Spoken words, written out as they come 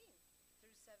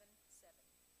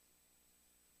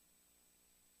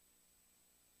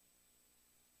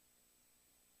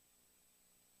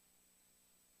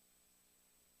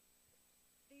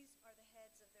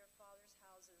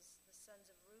houses, the sons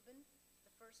of Reuben,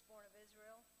 the firstborn of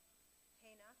Israel,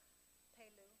 Hanok,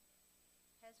 Pelu,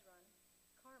 Hezron,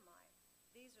 Carmi.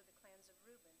 These are the clans of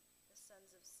Reuben. The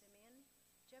sons of Simeon,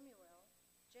 Jemuel,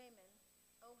 Jamin,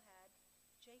 Ohad,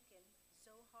 Jachin,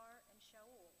 Zohar, and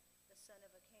Shaul, the son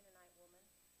of a Canaanite woman.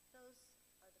 Those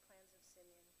are the clans of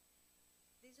Simeon.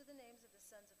 These are the names of the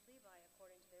sons of Levi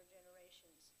according to their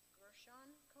generations: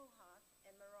 Gershon, Kohath,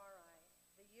 and Merari,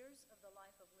 the years of the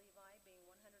life of Levi being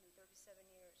 137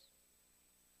 years.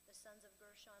 The sons of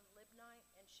Gershon, Libni,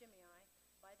 and Shimei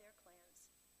by their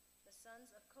clans. The sons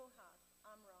of Kohath,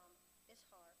 Amram,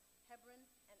 Ishar, Hebron,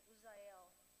 and Uzziel,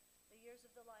 the years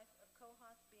of the life of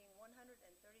Kohath being 133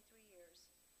 years.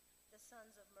 The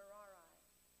sons of Merari,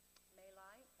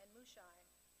 Malai, and Mushai.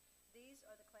 These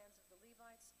are the clans of the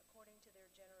Levites according to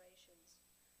their generations.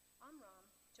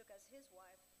 Amram took as his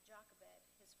wife Jochebed,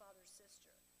 his father's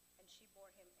sister, and she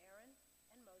bore him Aaron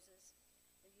and Moses,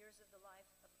 the years of the life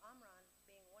of Amram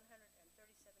being 137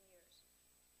 years.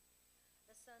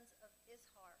 The sons of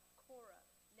Ishar, Korah,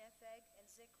 Nepheg, and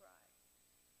Zichri.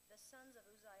 The sons of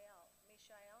Uzziel,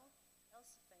 Mishael,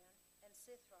 Elzaphan, and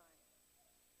Sithri.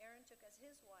 Aaron took as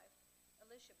his wife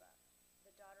Elisheba,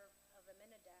 the daughter of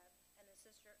Amminadab, and the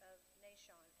sister of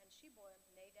Nashon, and she bore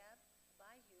Nadab,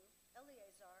 Abihu,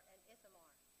 Eleazar, and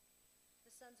Ithamar.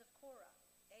 The sons of Korah,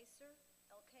 Aser,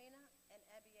 Elkanah, and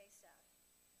Abiasaph.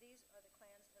 These are the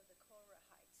clans of the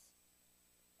Korahites.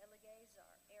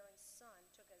 Eleazar, Aaron's son,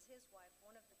 took as his wife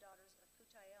one of the daughters of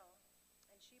Putiel,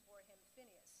 and she bore him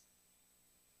Phinehas.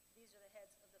 These are the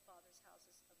heads of the fathers'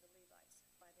 houses of the Levites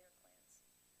by their clans.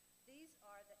 These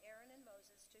are the Aaron and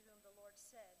Moses to whom the Lord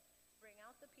said, "Bring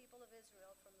out the people of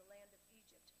Israel from the land of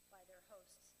Egypt by their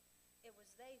hosts." It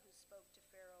was they who spoke to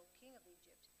Pharaoh, king of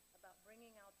Egypt, about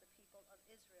bringing out the people of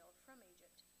Israel from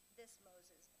Egypt, this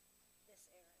Moses, this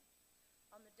Aaron.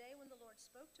 On the day when the Lord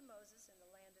spoke to Moses in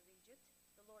the land of Egypt,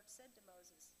 the Lord said to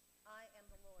Moses, "I am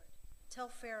the Lord. Tell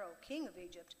Pharaoh, king of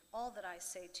Egypt, all that I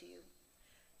say to you."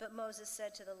 But Moses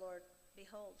said to the Lord,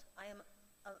 "Behold, I am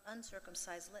of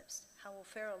uncircumcised lips. How will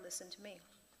Pharaoh listen to me?"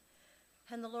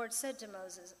 And the Lord said to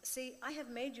Moses, "See, I have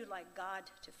made you like God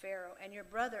to Pharaoh, and your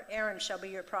brother Aaron shall be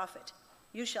your prophet.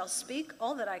 You shall speak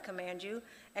all that I command you,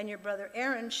 and your brother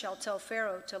Aaron shall tell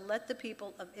Pharaoh to let the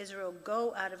people of Israel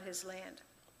go out of his land.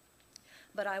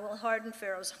 But I will harden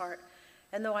Pharaoh's heart,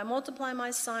 and though I multiply my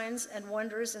signs and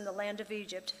wonders in the land of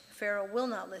Egypt, Pharaoh will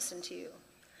not listen to you.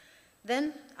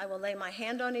 Then I will lay my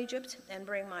hand on Egypt and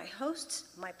bring my hosts,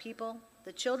 my people,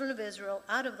 the children of Israel,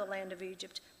 out of the land of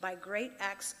Egypt by great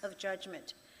acts of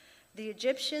judgment. The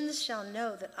Egyptians shall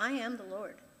know that I am the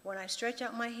Lord when I stretch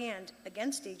out my hand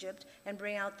against Egypt and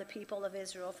bring out the people of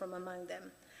Israel from among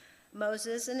them."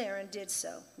 Moses and Aaron did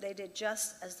so. They did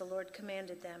just as the Lord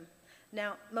commanded them.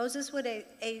 Now Moses was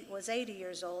 80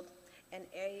 years old, and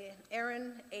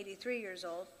Aaron 83 years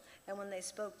old, and when they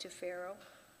spoke to Pharaoh...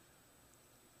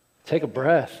 Take a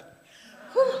breath.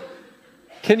 Whew.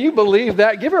 Can you believe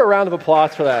that? Give her a round of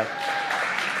applause for that.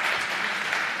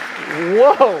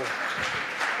 Whoa.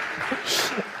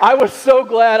 I was so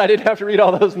glad I didn't have to read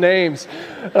all those names.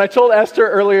 And I told Esther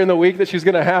earlier in the week that she's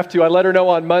going to have to. I let her know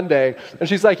on Monday. And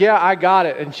she's like, "Yeah, I got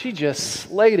it." And she just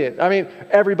slayed it. I mean,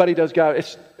 everybody does God.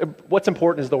 What's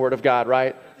important is the Word of God,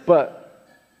 right? But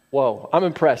whoa, I'm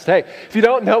impressed. Hey, if you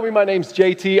don't know me, my name's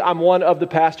JT. I'm one of the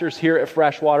pastors here at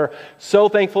Freshwater. So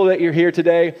thankful that you're here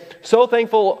today. So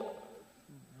thankful,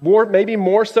 maybe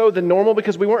more so than normal,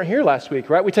 because we weren't here last week,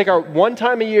 right? We take our one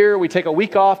time a year, we take a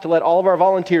week off to let all of our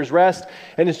volunteers rest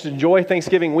and just enjoy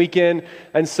Thanksgiving weekend.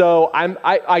 And so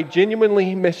I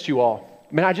genuinely missed you all.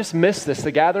 Man, I just miss this,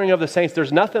 the gathering of the saints.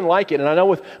 There's nothing like it. And I know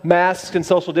with masks and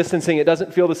social distancing, it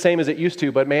doesn't feel the same as it used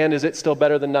to, but man, is it still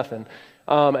better than nothing.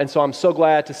 And so I'm so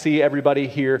glad to see everybody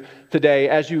here today.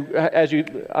 As you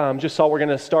just saw, we're going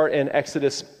to start in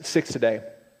Exodus 6 today.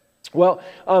 Well,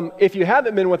 if you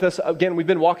haven't been with us, again, we've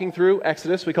been walking through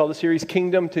Exodus. We call the series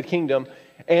Kingdom to Kingdom.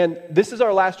 And this is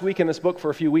our last week in this book for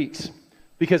a few weeks.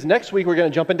 Because next week we're going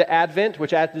to jump into Advent,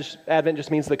 which Advent just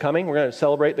means the coming. We're going to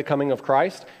celebrate the coming of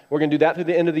Christ. We're going to do that through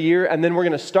the end of the year. And then we're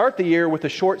going to start the year with a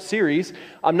short series.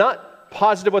 I'm not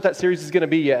positive what that series is going to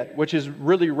be yet, which is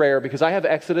really rare because I have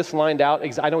Exodus lined out.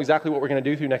 I know exactly what we're going to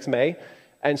do through next May.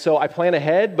 And so I plan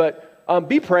ahead, but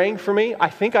be praying for me. I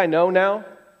think I know now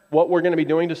what we're going to be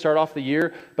doing to start off the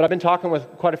year, but I've been talking with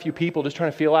quite a few people just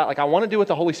trying to feel out, like I want to do what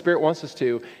the Holy Spirit wants us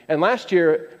to. And last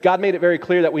year, God made it very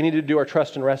clear that we needed to do our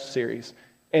Trust and Rest series.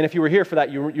 And if you were here for that,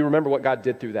 you remember what God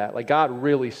did through that. Like God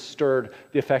really stirred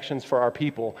the affections for our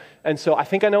people. And so I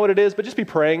think I know what it is, but just be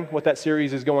praying what that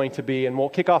series is going to be. And we'll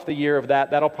kick off the year of that.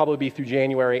 That'll probably be through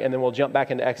January, and then we'll jump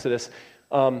back into Exodus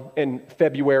in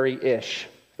February-ish.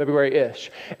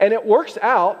 February-ish. And it works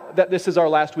out that this is our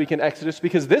last week in Exodus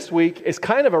because this week is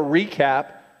kind of a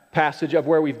recap passage of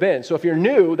where we've been. So if you're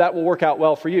new, that will work out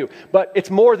well for you. But it's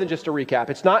more than just a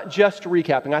recap. It's not just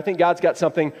recapping. I think God's got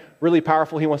something really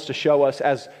powerful he wants to show us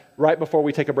as right before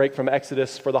we take a break from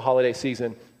Exodus for the holiday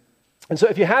season. And so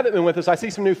if you haven't been with us, I see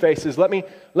some new faces. Let me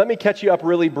catch you up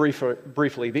really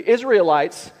briefly. The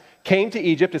Israelites came to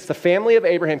Egypt. It's the family of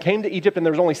Abraham came to Egypt, and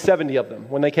there was only 70 of them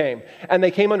when they came. And they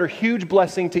came under huge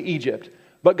blessing to Egypt.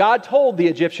 But God told the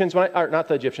Egyptians,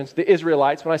 the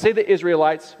Israelites, when I say the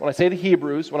Israelites, when I say the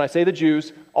Hebrews, when I say the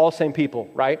Jews, all same people,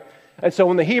 right? And so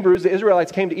when the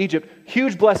Israelites came to Egypt,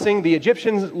 huge blessing, the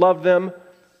Egyptians loved them.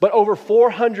 But over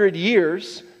 400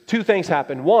 years, two things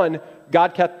happened. One,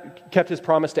 God kept his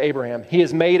promise to Abraham. He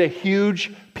has made a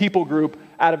huge people group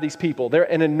out of these people.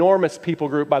 They're an enormous people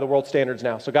group by the world standards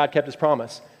now. So God kept his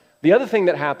promise. The other thing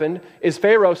that happened is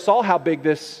Pharaoh saw how big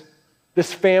this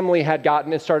family had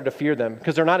gotten and started to fear them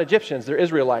because they're not Egyptians, they're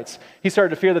Israelites. He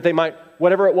started to fear that they might,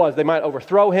 whatever it was, they might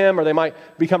overthrow him or they might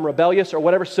become rebellious or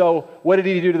whatever. So what did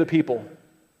he do to the people?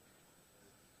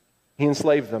 He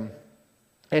enslaved them.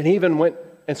 And he even went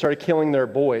and started killing their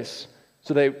boys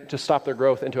to stop their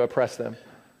growth and to oppress them.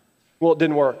 Well, it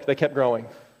didn't work. They kept growing.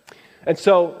 And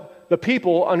so the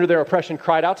people under their oppression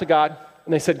cried out to God.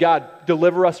 And they said, God,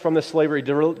 deliver us from this slavery,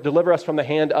 deliver us from the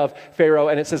hand of Pharaoh.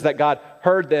 And it says that God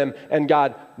heard them and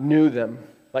God knew them.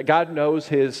 Like God knows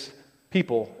his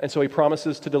people. And so he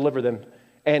promises to deliver them.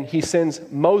 And he sends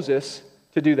Moses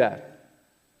to do that.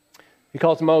 He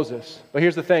calls Moses. But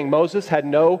here's the thing. Moses had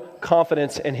no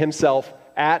confidence in himself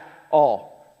at all.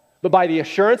 But by the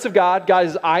assurance of God, God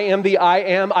is, I am the I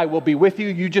am. I will be with you.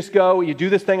 You just go. You do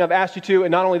this thing I've asked you to.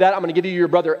 And not only that, I'm going to give you your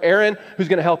brother Aaron, who's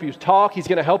going to help you talk. He's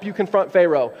going to help you confront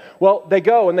Pharaoh. Well, they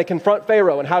go and they confront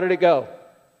Pharaoh. And how did it go?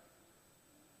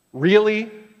 Really,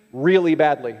 really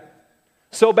badly.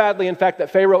 So badly, in fact, that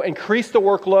Pharaoh increased the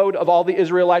workload of all the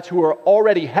Israelites who were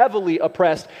already heavily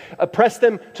oppressed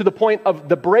them to the point of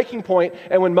the breaking point.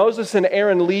 And when Moses and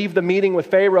Aaron leave the meeting with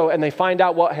Pharaoh and they find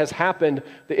out what has happened,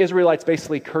 the Israelites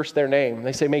basically curse their name.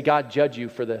 They say, may God judge you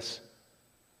for this.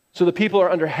 So the people are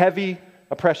under heavy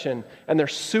oppression and they're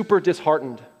super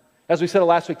disheartened. As we said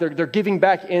last week, they're giving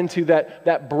back into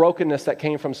that brokenness that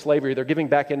came from slavery. They're giving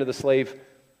back into the slave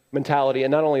mentality.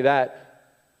 And not only that,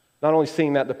 not only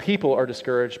seeing that the people are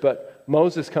discouraged, but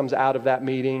Moses comes out of that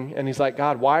meeting and he's like,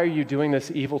 God, why are you doing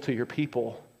this evil to your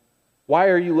people? Why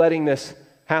are you letting this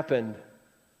happen?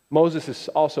 Moses is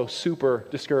also super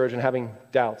discouraged and having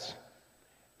doubts.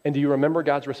 And do you remember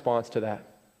God's response to that?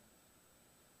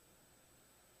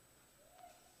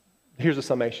 Here's a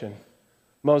summation.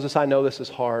 Moses, I know this is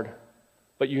hard,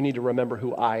 but you need to remember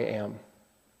who I am.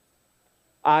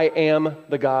 I am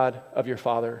the God of your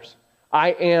fathers.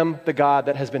 I am the God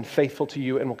that has been faithful to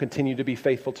you and will continue to be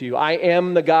faithful to you. I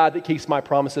am the God that keeps my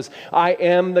promises. I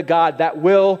am the God that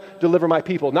will deliver my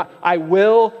people. I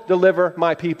will deliver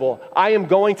my people. I am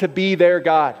going to be their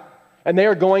God, and they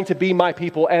are going to be my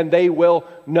people, and they will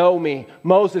know me.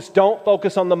 Moses, don't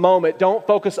focus on the moment. Don't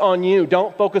focus on you.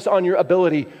 Don't focus on your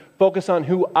ability. Focus on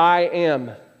who I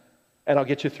am, and I'll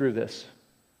get you through this.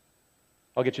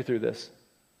 I'll get you through this.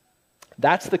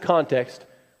 That's the context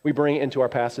we bring into our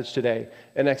passage today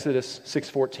in Exodus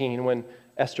 6:14 when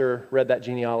Esther read that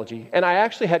genealogy. And I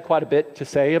actually had quite a bit to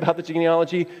say about the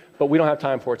genealogy, but we don't have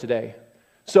time for it today.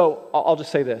 So I'll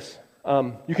just say this.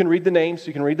 You can read the names,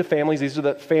 you can read the families. These are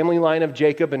the family line of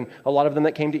Jacob and a lot of them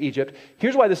that came to Egypt.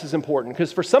 Here's why this is important,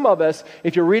 because for some of us,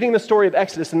 if you're reading the story of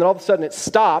Exodus and then all of a sudden it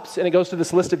stops and it goes to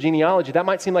this list of genealogy, that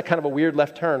might seem like kind of a weird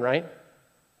left turn, right?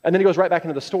 And then it goes right back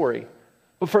into the story.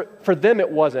 But for them, it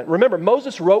wasn't. Remember,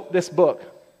 Moses wrote this book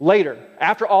later,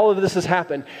 after all of this has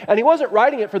happened. And he wasn't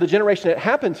writing it for the generation it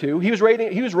happened to. He was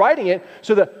writing it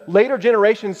so that later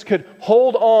generations could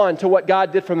hold on to what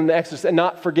God did for them in the Exodus and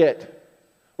not forget.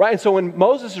 Right? And so when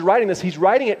Moses is writing this, he's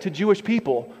writing it to Jewish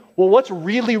people. Well, what's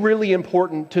really, really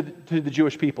important to the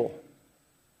Jewish people?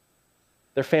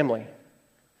 Their family.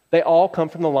 They all come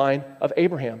from the line of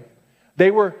Abraham. They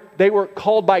were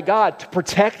called by God to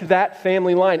protect that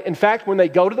family line. In fact, when they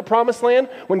go to the promised land,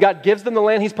 when God gives them the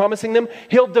land he's promising them,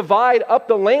 he'll divide up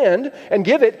the land and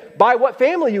give it by what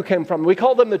family you came from. We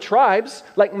call them the tribes,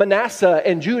 like Manasseh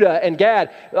and Judah and Gad.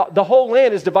 The whole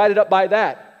land is divided up by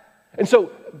that. And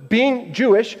so being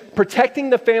Jewish, protecting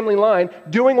the family line,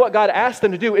 doing what God asked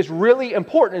them to do is really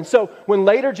important. And so when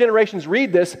later generations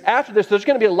read this, after this, there's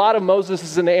going to be a lot of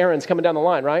Moses and Aarons coming down the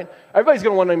line, right? Everybody's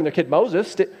going to want to name their kid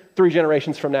Moses 3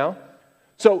 generations from now.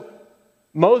 So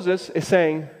Moses is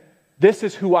saying, this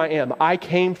is who I am. I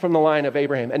came from the line of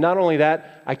Abraham. And not only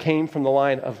that, I came from the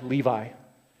line of Levi.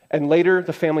 And later,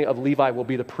 the family of Levi will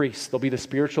be the priests. They'll be the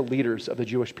spiritual leaders of the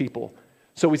Jewish people.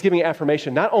 So he's giving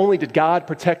affirmation. Not only did God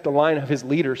protect the line of his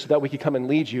leaders so that we could come and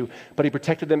lead you, but he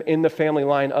protected them in the family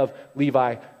line of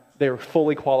Levi. They were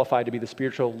fully qualified to be the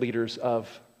spiritual leaders of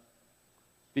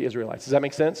the Israelites. Does that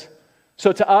make sense?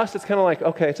 So to us, it's kind of like,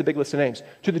 okay, it's a big list of names.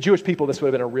 To the Jewish people, this would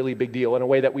have been a really big deal in a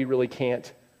way that we really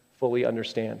can't fully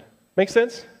understand. Make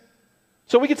sense?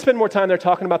 So we could spend more time there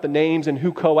talking about the names and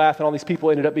who Kohath and all these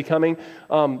people ended up becoming.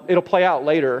 It'll play out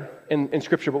later in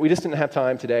Scripture, but we just didn't have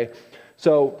time today.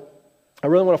 So I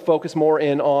really want to focus more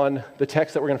in on the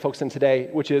text that we're going to focus in today,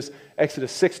 which is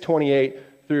Exodus 6:28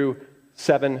 through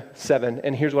 7:7.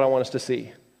 And here's what I want us to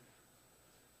see.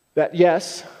 That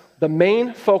yes, the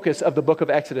main focus of the book of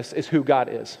Exodus is who God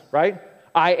is, right?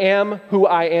 I am who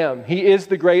I am. He is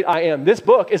the great I am. This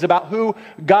book is about who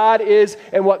God is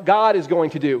and what God is going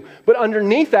to do. But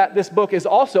underneath that, this book is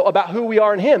also about who we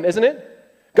are in him, isn't it?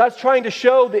 God's trying to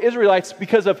show the Israelites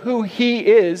because of who he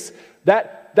is,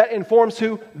 that informs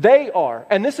who they are.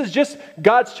 And this is just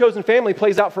God's chosen family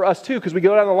plays out for us too, because we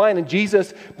go down the line and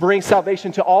Jesus brings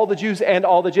salvation to all the Jews and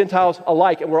all the Gentiles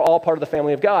alike, and we're all part of the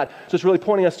family of God. So it's really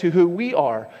pointing us to who we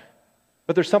are.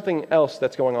 But there's something else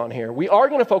that's going on here. We are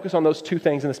going to focus on those two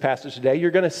things in this passage today.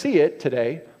 You're going to see it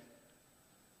today.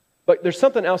 But there's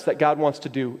something else that God wants to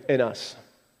do in us.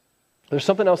 There's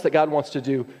something else that God wants to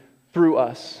do through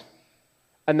us.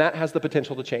 And that has the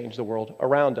potential to change the world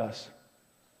around us.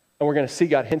 And we're going to see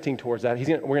God hinting towards that.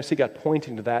 We're going to see God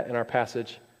pointing to that in our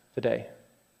passage today.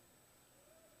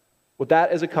 With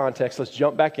that as a context, let's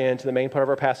jump back into the main part of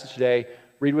our passage today.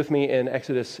 Read with me in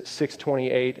Exodus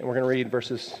 6:28, and we're going to read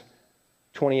verses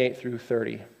 28 through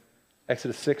 30.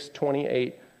 Exodus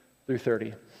 6:28 through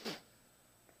 30.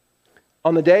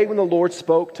 On the day when the Lord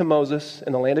spoke to Moses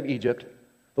in the land of Egypt,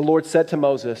 the Lord said to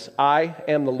Moses, I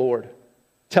am the Lord.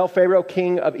 Tell Pharaoh,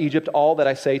 king of Egypt, all that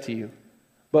I say to you.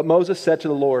 But Moses said to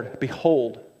the Lord,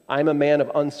 behold, I am a man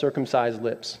of uncircumcised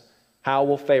lips. How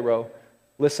will Pharaoh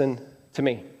listen to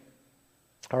me?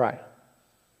 All right.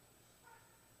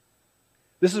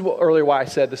 This is earlier why I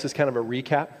said this is kind of a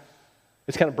recap.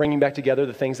 It's kind of bringing back together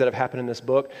the things that have happened in this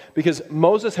book. Because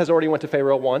Moses has already went to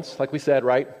Pharaoh once, like we said,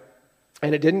 right?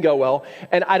 And it didn't go well.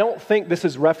 And I don't think this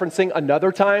is referencing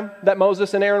another time that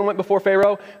Moses and Aaron went before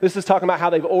Pharaoh. This is talking about how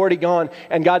they've already gone,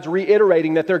 and God's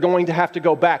reiterating that they're going to have to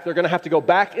go back. They're going to have to go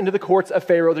back into the courts of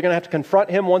Pharaoh. They're going to have to confront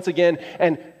him once again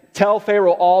and tell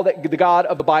Pharaoh all that the God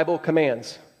of the Bible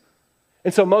commands.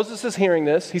 And so Moses is hearing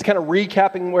this. He's kind of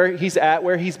recapping where he's at,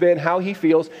 where he's been, how he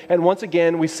feels. And once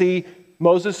again, we see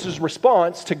Moses'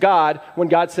 response to God when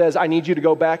God says, I need you to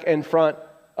go back in front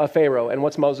of Pharaoh. And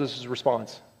what's Moses'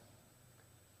 response?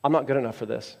 I'm not good enough for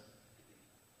this.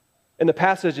 In the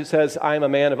passage, it says, I am a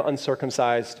man of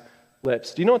uncircumcised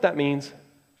lips. Do you know what that means?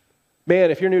 Man,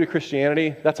 if you're new to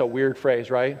Christianity, that's a weird phrase,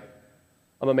 right?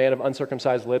 I'm a man of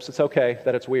uncircumcised lips. It's okay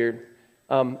that it's weird.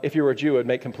 If you were a Jew, it would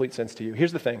make complete sense to you.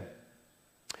 Here's the thing.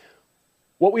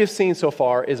 What we have seen so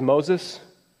far is Moses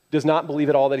does not believe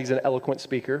at all that he's an eloquent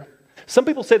speaker. Some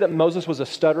people say that Moses was a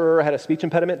stutterer, had a speech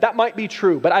impediment. That might be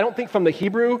true, but I don't think from the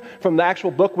Hebrew, from the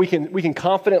actual book, we can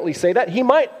confidently say that. He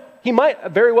might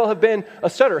very well have been a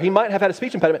stutterer. He might have had a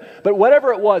speech impediment. But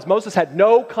whatever it was, Moses had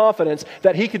no confidence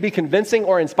that he could be convincing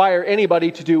or inspire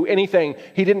anybody to do anything.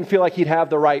 He didn't feel like he'd have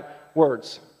the right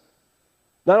words.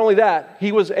 Not only that,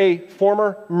 he was a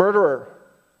former murderer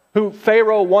who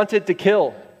Pharaoh wanted to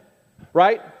kill,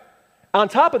 right? On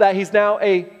top of that, he's now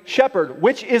a shepherd,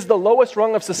 which is the lowest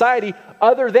rung of society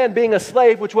other than being a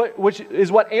slave, which is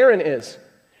what Aaron is.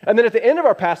 And then at the end of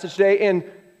our passage today, in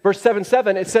verse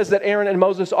 7:7, it says that Aaron and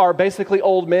Moses are basically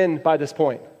old men by this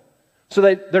point. So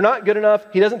they're not good enough.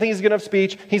 He doesn't think he's good enough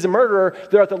speech. He's a murderer.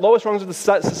 They're at the lowest rungs of the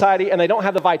society, and they don't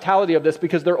have the vitality of this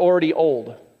because they're already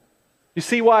old. You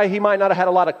see why he might not have had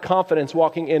a lot of confidence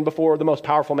walking in before the most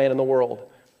powerful man in the world.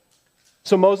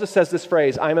 So Moses says this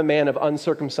phrase, I'm a man of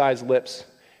uncircumcised lips.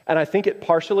 And I think it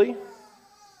partially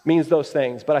means those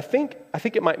things, but I think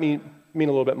it might mean a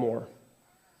little bit more.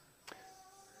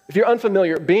 If you're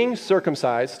unfamiliar, being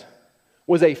circumcised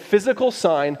was a physical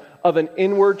sign of an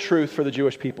inward truth for the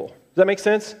Jewish people. Does that make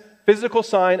sense? Physical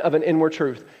sign of an inward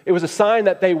truth. It was a sign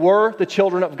that they were the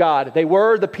children of God. They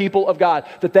were the people of God,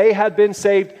 that they had been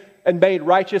saved and made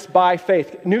righteous by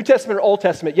faith. New Testament or Old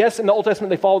Testament. Yes, in the Old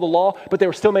Testament they followed the law, but they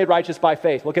were still made righteous by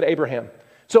faith. Look at Abraham.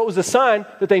 So it was a sign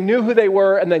that they knew who they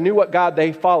were and they knew what God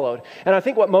they followed. And I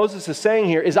think what Moses is saying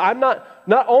here is not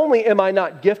only am I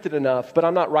not gifted enough, but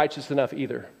I'm not righteous enough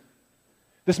either.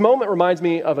 This moment reminds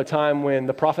me of a time when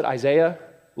the prophet Isaiah,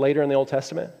 later in the Old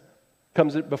Testament,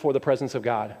 comes before the presence of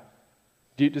God.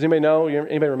 Does anybody know,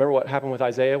 anybody remember what happened with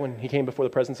Isaiah when he came before the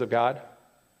presence of God?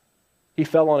 He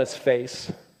fell on his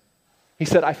face. He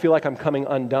said, I feel like I'm coming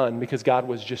undone because God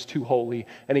was just too holy.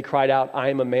 And he cried out, I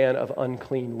am a man of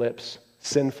unclean lips,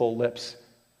 sinful lips,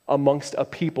 amongst a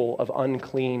people of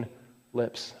unclean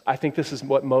lips. I think this is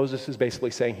what Moses is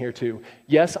basically saying here too.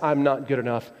 Yes, I'm not good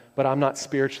enough, but I'm not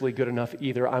spiritually good enough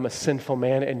either. I'm a sinful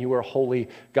man and you are holy.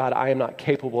 God, I am not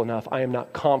capable enough. I am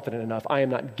not confident enough. I am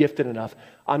not gifted enough.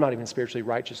 I'm not even spiritually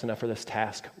righteous enough for this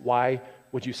task. Why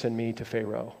would you send me to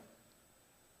Pharaoh?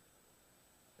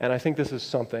 And I think this is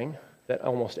something that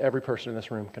almost every person in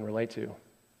this room can relate to.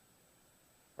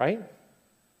 Right?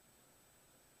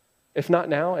 If not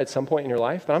now, at some point in your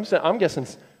life. But I'm guessing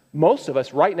most of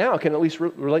us right now can at least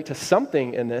relate to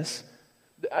something in this.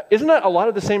 Isn't that a lot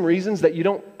of the same reasons that you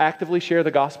don't actively share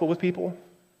the gospel with people?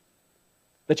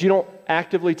 That you don't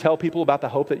actively tell people about the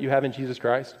hope that you have in Jesus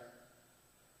Christ?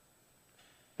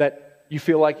 That you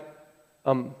feel like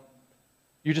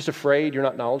you're just afraid you're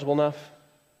not knowledgeable enough?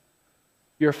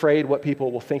 You're afraid what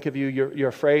people will think of you. You're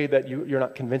afraid that you're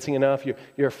not convincing enough.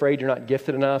 You're afraid you're not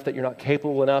gifted enough, that you're not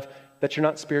capable enough, that you're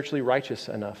not spiritually righteous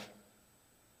enough.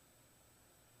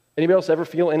 Anybody else ever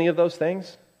feel any of those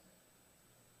things?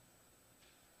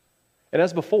 And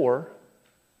as before,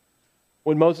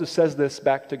 when Moses says this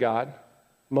back to God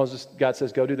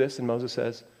says, go do this, and Moses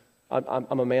says,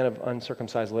 I'm a man of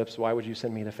uncircumcised lips. Why would you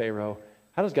send me to Pharaoh?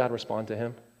 How does God respond to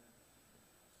him?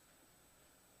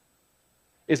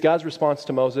 Is God's response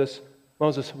to Moses,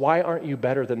 why aren't you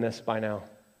better than this by now?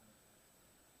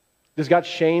 Does God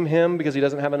shame him because he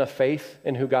doesn't have enough faith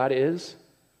in who God is?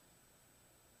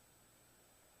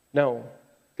 No.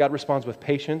 God responds with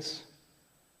patience,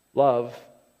 love,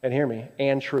 and hear me,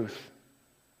 and truth.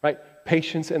 Right?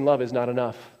 Patience and love is not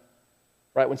enough.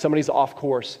 Right? When somebody's off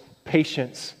course,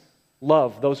 patience,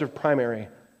 love, those are primary,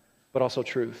 but also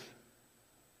truth.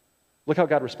 Look how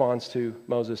God responds to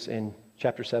Moses in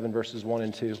chapter 7, verses 1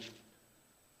 and 2,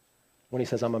 when he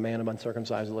says, I'm a man of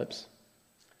uncircumcised lips.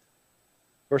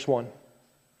 Verse 1,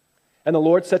 and the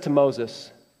Lord said to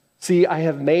Moses, see, I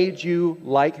have made you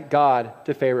like God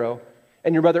to Pharaoh,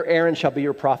 and your brother Aaron shall be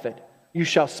your prophet. You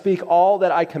shall speak all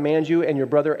that I command you, and your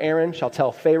brother Aaron shall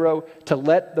tell Pharaoh to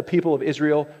let the people of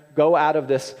Israel go out of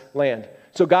this land.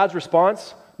 So God's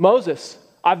response, Moses,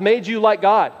 I've made you like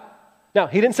God. Now,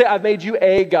 he didn't say, I've made you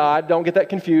a God. Don't get that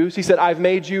confused. He said, I've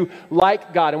made you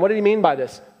like God. And what did he mean by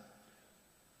this?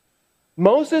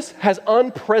 Moses has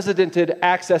unprecedented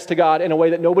access to God in a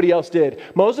way that nobody else did.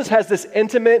 Moses has this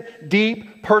intimate,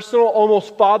 deep, personal,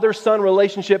 almost father-son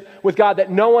relationship with God that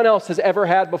no one else has ever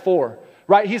had before.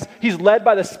 Right? He's led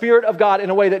by the Spirit of God in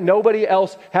a way that nobody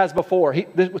else has before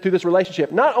through this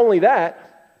relationship. Not only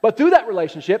that, but through that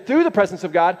relationship, through the presence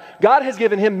of God, God has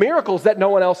given him miracles that no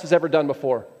one else has ever done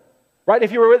before. Right?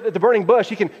 If you were at the burning bush,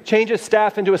 he can change his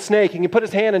staff into a snake. He can put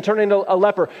his hand and turn it into a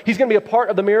leper. He's going to be a part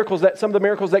of the miracles some of the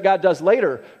miracles that God does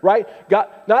later. Right? God,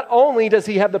 not only does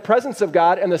he have the presence of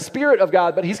God and the Spirit of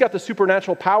God, but he's got the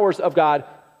supernatural powers of God.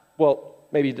 Well,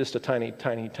 maybe just a tiny,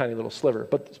 tiny, tiny little sliver,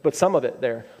 but some of it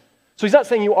there. So he's not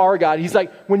saying you are God. He's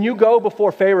like, when you go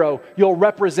before Pharaoh, you'll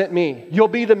represent me. You'll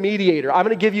be the mediator. I'm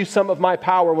going to give you some of my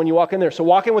power when you walk in there. So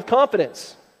walk in with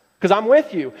confidence. Because I'm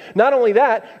with you. Not only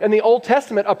that, in the Old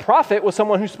Testament, a prophet was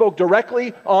someone who spoke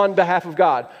directly on behalf of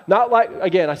God. Not like,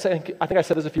 again, I think I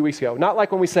said this a few weeks ago, not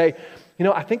like when we say,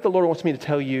 I think the Lord wants me to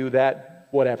tell you that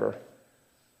whatever.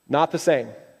 Not the same.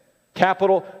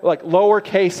 Capital, like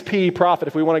lowercase p prophet,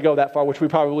 if we want to go that far, which we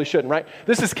probably shouldn't, right?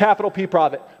 This is capital P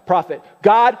prophet.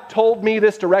 God told me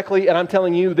this directly, and I'm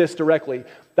telling you this directly.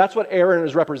 That's what Aaron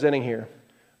is representing here.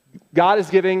 God is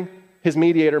giving his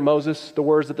mediator, Moses, the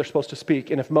words that they're supposed to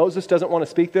speak. And if Moses doesn't want to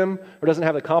speak them or doesn't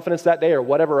have the confidence that day or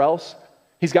whatever else,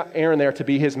 he's got Aaron there to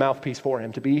be his mouthpiece for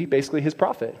him, to be basically his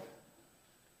prophet.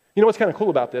 You know what's kind of cool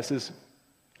about this is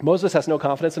Moses has no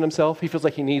confidence in himself. He feels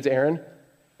like he needs Aaron.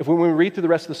 When we read through the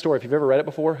rest of the story, if you've ever read it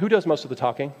before, who does most of the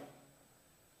talking?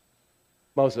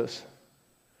 Moses.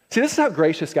 See, this is how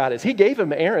gracious God is. He gave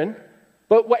him Aaron,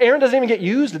 but Aaron doesn't even get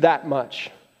used that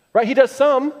much, right? He does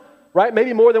some, right?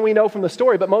 Maybe more than we know from the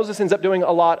story, but Moses ends up doing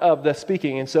a lot of the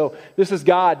speaking. And so this is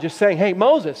God just saying, hey,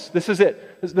 Moses, this is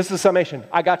it. This is a summation.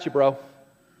 I got you, bro.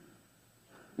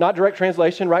 Not direct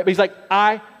translation, right? But he's like,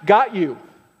 I got you.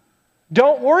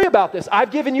 Don't worry about this.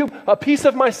 I've given you a piece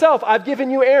of myself. I've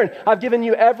given you Aaron. I've given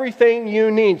you everything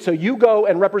you need. So you go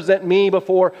and represent me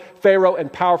before Pharaoh in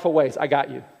powerful ways. I got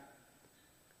you.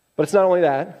 But it's not only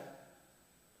that.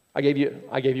 I gave you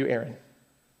Aaron.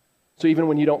 So even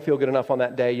when you don't feel good enough on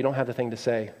that day, you don't have the thing to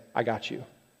say, I got you.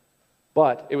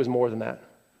 But it was more than that.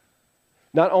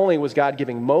 Not only was God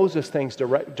giving Moses things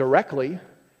directly,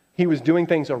 he was doing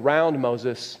things around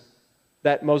Moses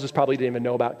that Moses probably didn't even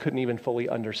know about, couldn't even fully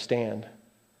understand.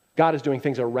 God is doing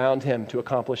things around him to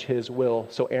accomplish his will,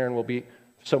 so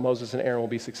Moses and Aaron will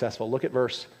be successful. Look at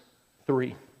verse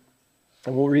 3.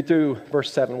 And we'll read through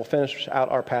verse 7. We'll finish out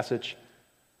our passage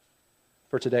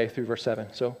for today through verse 7.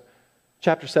 So,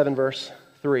 chapter 7, verse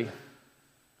 3.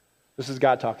 This is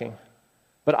God talking.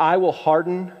 But I will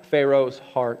harden Pharaoh's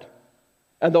heart.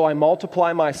 And though I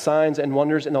multiply my signs and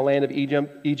wonders in the land of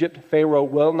Egypt, Pharaoh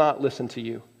will not listen to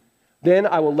you. Then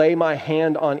I will lay my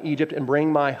hand on Egypt and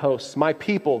bring my hosts, my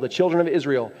people, the children of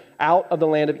Israel, out of the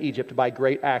land of Egypt by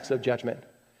great acts of judgment.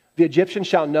 The Egyptians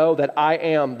shall know that I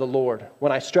am the Lord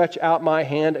when I stretch out my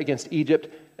hand against Egypt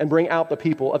and bring out the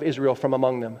people of Israel from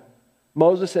among them.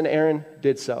 Moses and Aaron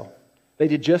did so. They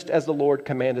did just as the Lord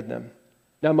commanded them.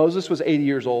 Now Moses was 80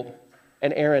 years old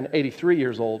and Aaron 83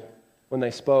 years old when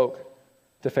they spoke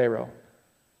to Pharaoh.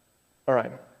 All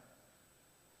right.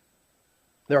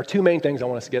 There are two main things I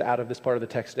want us to get out of this part of the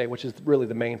text today, which is really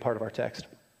the main part of our text.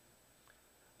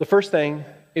 The first thing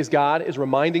is God is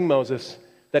reminding Moses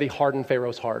that he hardened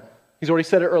Pharaoh's heart. He's already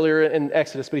said it earlier in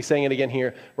Exodus, but he's saying it again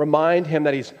here. Remind him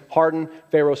that he's hardened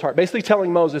Pharaoh's heart. Basically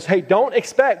telling Moses, hey, don't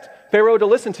expect Pharaoh to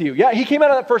listen to you. Yeah, he came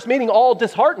out of that first meeting all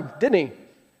disheartened, didn't he?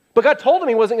 But God told him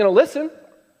he wasn't going to listen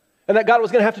and that God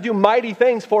was going to have to do mighty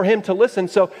things for him to listen.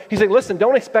 So he's like, listen,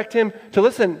 don't expect him to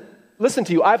listen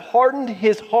to you. I've hardened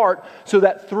his heart so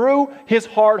that through his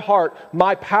hard heart,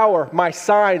 my power, my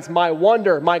signs, my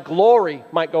wonder, my glory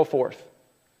might go forth.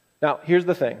 Now, here's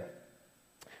the thing.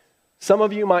 Some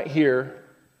of you might hear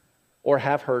or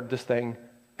have heard this thing,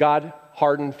 God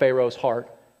hardened Pharaoh's heart,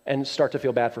 and start to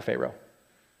feel bad for Pharaoh.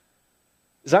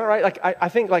 Is that right? I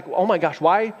think oh my gosh,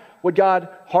 why would God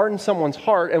harden someone's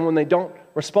heart and when they don't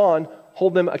respond,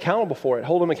 hold them accountable for it,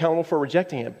 hold them accountable for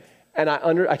rejecting him? And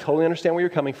I totally understand where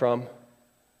you're coming from.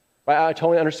 Right? I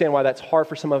totally understand why that's hard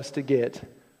for some of us to get.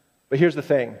 But here's the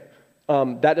thing.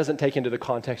 That doesn't take into the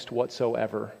context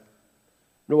whatsoever.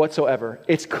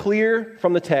 It's clear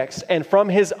from the text and from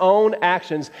his own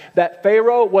actions that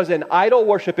Pharaoh was an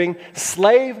idol-worshiping,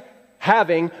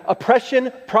 slave-having,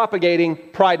 oppression-propagating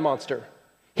pride monster.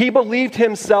 He believed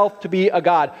himself to be a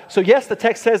god. So yes, the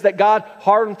text says that God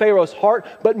hardened Pharaoh's heart,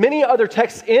 but many other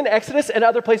texts in Exodus and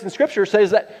other places in Scripture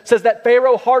says that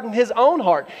Pharaoh hardened his own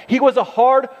heart. He was a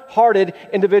hard-hearted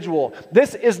individual.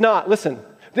 This is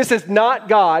not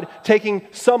God taking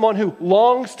someone who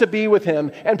longs to be with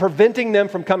him and preventing them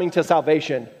from coming to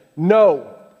salvation.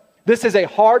 No. This is a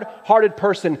hard-hearted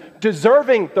person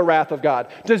deserving the wrath of God,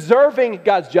 deserving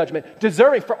God's judgment,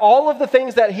 deserving for all of the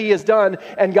things that he has done,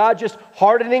 and God just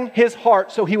hardening his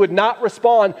heart so he would not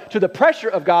respond to the pressure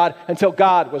of God until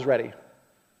God was ready,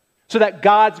 so that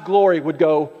God's glory would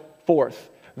go forth.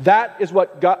 That is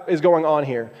what is going on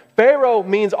here. Pharaoh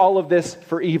means all of this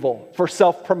for evil, for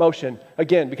self-promotion,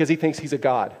 again, because he thinks he's a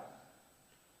god.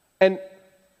 And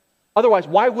otherwise,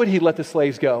 why would he let the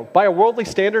slaves go? By a worldly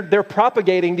standard, they're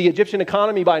propagating the Egyptian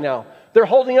economy by now. They're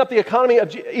holding up the economy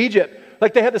of Egypt.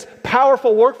 Like they have this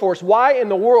powerful workforce. Why in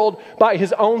the world, by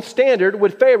his own standard,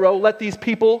 would Pharaoh let these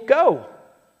people go?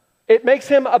 It makes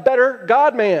him a better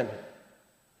God-man.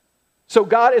 So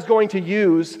God is going to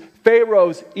use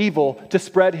Pharaoh's evil to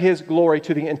spread his glory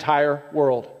to the entire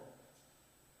world.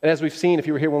 And as we've seen, if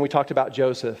you were here when we talked about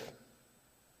Joseph,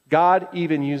 God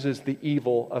even uses the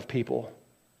evil of people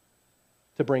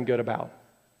to bring good about.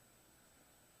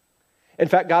 In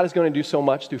fact, God is going to do so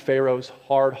much through Pharaoh's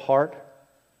hard heart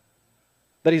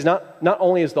that he's not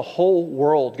only is the whole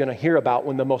world going to hear about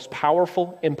when the most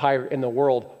powerful empire in the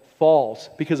world falls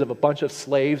because of a bunch of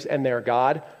slaves and their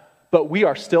God, but we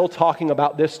are still talking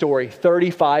about this story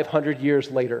 3,500 years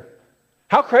later.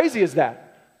 How crazy is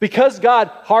that? Because God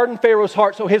hardened Pharaoh's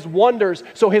heart so his wonders,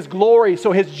 so his glory,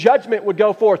 so his judgment would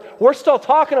go forth. We're still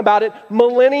talking about it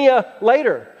millennia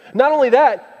later. Not only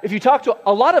that, if you talk to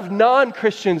a lot of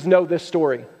non-Christians know this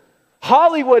story.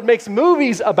 Hollywood makes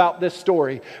movies about this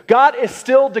story. God is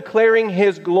still declaring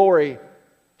his glory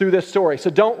through this story. So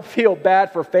don't feel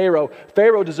bad for Pharaoh.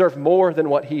 Pharaoh deserved more than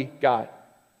what he got.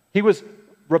 He was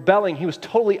rebelling. He was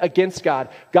totally against God.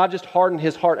 God just hardened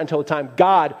his heart until the time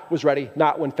God was ready,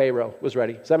 not when Pharaoh was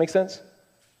ready. Does that make sense?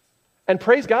 And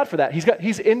praise God for that.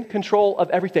 He's in control of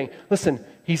everything. Listen,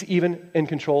 he's even in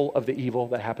control of the evil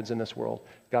that happens in this world.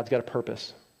 God's got a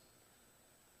purpose.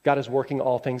 God is working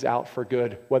all things out for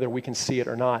good, whether we can see it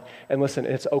or not. And listen,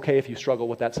 it's okay if you struggle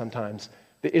with that sometimes.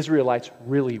 The Israelites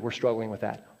really were struggling with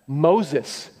that.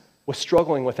 Moses was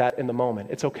struggling with that in the moment.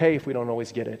 It's okay if we don't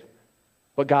always get it.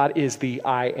 But God is the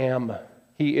I am.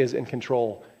 He is in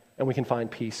control, and we can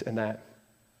find peace in that.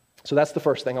 So that's the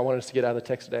first thing I wanted us to get out of the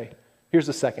text today. Here's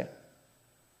the second.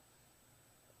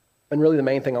 And really the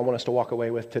main thing I want us to walk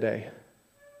away with today.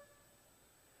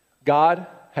 God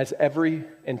has every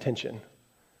intention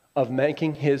of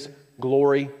making his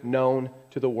glory known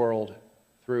to the world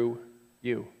through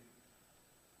you.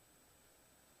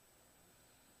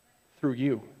 Through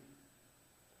you.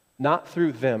 Not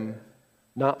through them,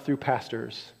 not through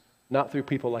pastors, not through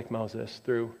people like Moses,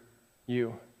 through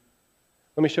you.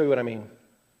 Let me show you what I mean.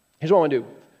 Here's what I want to do.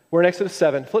 We're in Exodus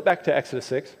 7. Flip back to Exodus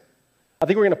 6. I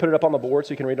think we're going to put it up on the board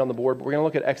so you can read it on the board, but we're going to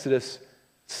look at Exodus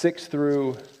 6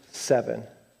 through 7.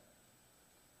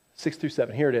 6 through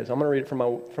 7. Here it is. I'm going to read it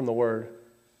from the Word.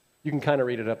 You can kind of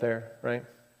read it up there, right?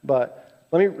 But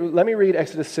let me read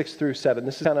Exodus 6 through 7.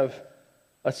 This is kind of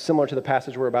similar to the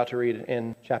passage we're about to read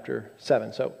in chapter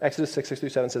 7. So Exodus 6 through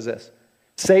 7 says this.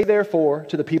 Say therefore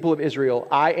to the people of Israel,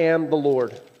 I am the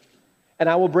Lord, and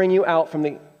I will bring you out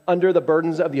from under the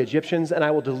burdens of the Egyptians, and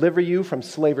I will deliver you from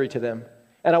slavery to them.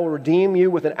 And I will redeem you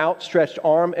with an outstretched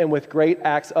arm and with great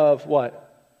acts of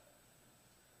what?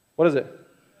 What is it?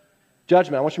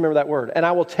 Judgment. I want you to remember that word. And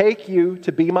I will take you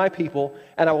to be my people,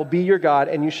 and I will be your God,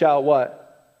 and you shall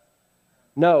what?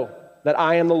 Know that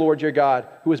I am the Lord your God,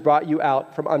 who has brought you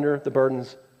out from under the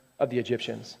burdens of the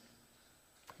Egyptians.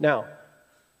 Now,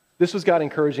 this was God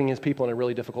encouraging his people in a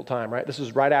really difficult time, right? This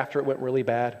was right after it went really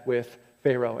bad with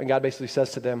Pharaoh. And God basically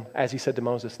says to them, as he said to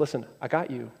Moses, listen, I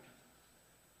got you.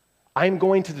 I'm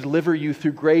going to deliver you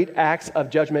through great acts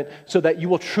of judgment so that you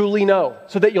will truly know,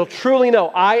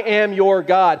 I am your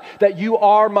God, that you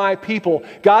are my people.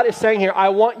 God is saying here, I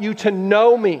want you to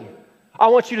know me. I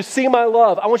want you to see my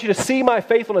love. I want you to see my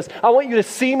faithfulness. I want you to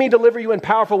see me deliver you in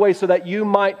powerful ways so that you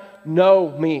might know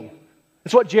me.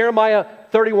 It's what Jeremiah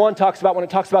 31 talks about when it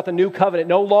talks about the new covenant.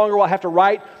 No longer will I have to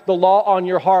write the law on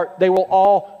your heart. They will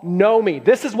all know me.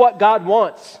 This is what God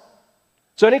wants.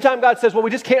 So anytime God says, well, we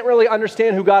just can't really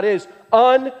understand who God is,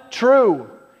 untrue.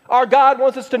 Our God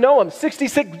wants us to know him.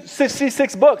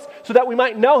 66 books so that we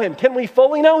might know him. Can we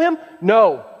fully know him?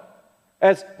 No.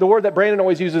 As the word that Brandon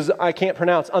always uses, I can't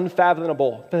pronounce,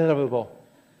 unfathomable.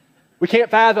 We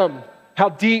can't fathom how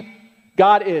deep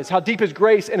God is, how deep his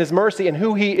grace and his mercy and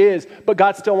who he is, but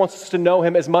God still wants us to know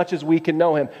him as much as we can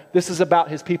know him. This is about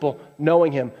his people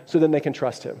knowing him so then they can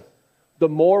trust him. The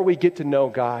more we get to know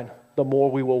God, the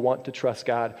more we will want to trust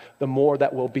God, the more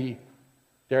that will be,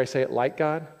 dare I say it, like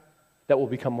God, that will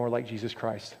become more like Jesus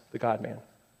Christ, the God-man.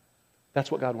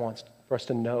 That's what God wants, for us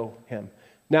to know him.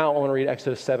 Now I want to read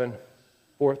Exodus 7,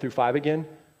 4 through 5 again,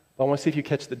 but I want to see if you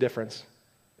catch the difference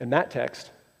in that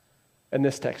text and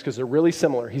this text, because they're really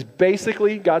similar.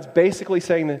 God's basically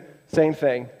saying the same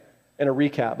thing in a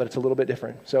recap, but it's a little bit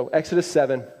different. So Exodus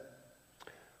 7,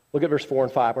 look at verse 4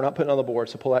 and 5. We're not putting it on the board,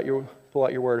 so pull out your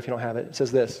word if you don't have it. It says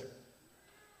this,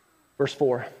 verse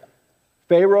 4,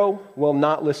 Pharaoh will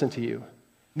not listen to you.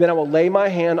 Then I will lay my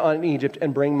hand on Egypt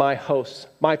and bring my hosts,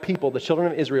 my people, the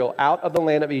children of Israel, out of the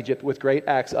land of Egypt with great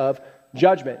acts of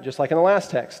judgment, just like in the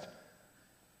last text.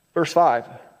 Verse 5,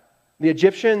 the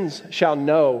Egyptians shall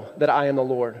know that I am the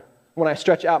Lord when I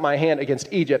stretch out my hand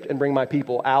against Egypt and bring my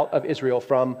people out of Israel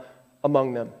from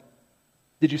among them.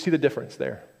 Did you see the difference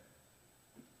there?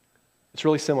 It's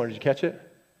really similar. Did you catch it?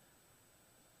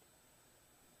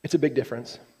 It's a big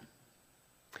difference.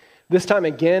 This time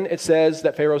again, it says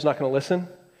that Pharaoh's not going to listen,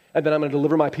 and then I'm going to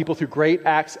deliver my people through great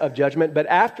acts of judgment. But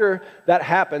after that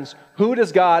happens, who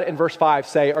does God in verse 5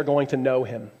 say are going to know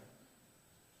him?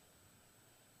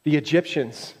 The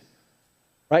Egyptians.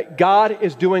 Right? God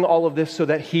is doing all of this so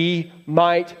that he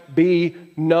might be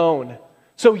known.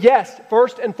 So yes,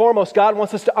 first and foremost, God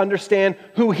wants us to understand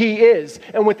who he is.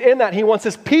 And within that, he wants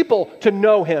his people to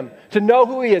know him, to know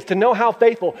who he is, to know how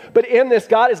faithful. But in this,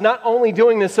 God is not only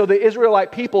doing this so the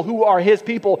Israelite people who are his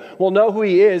people will know who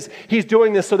he is. He's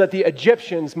doing this so that the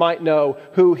Egyptians might know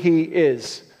who he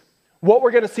is. What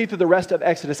we're going to see through the rest of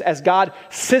Exodus as God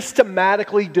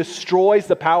systematically destroys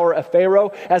the power of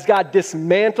Pharaoh, as God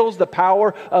dismantles the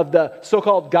power of the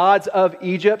so-called gods of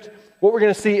Egypt, what we're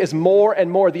going to see is more and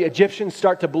more the Egyptians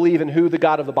start to believe in who the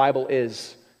God of the Bible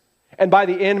is. And by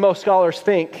the end, most scholars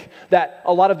think that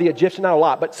a lot of the Egyptians, not a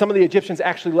lot, but some of the Egyptians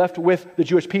actually left with the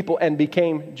Jewish people and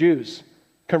became Jews,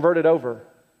 converted over.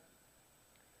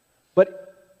 But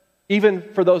even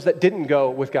for those that didn't go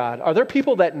with God, are there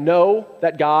people that know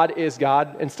that God is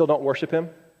God and still don't worship him?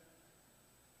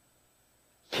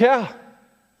 Yeah.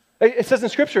 It says in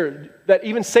Scripture that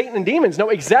even Satan and demons know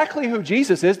exactly who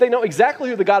Jesus is. They know exactly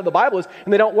who the God of the Bible is,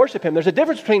 and they don't worship him. There's a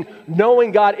difference between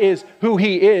knowing God is who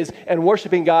he is and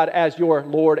worshiping God as your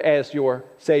Lord, as your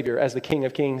Savior, as the King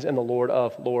of Kings and the Lord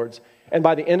of Lords. And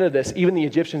by the end of this, even the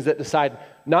Egyptians that decide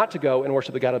not to go and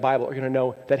worship the God of the Bible are going to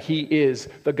know that he is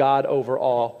the God over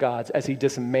all gods as he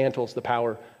dismantles the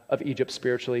power of Egypt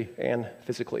spiritually and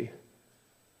physically.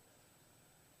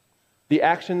 The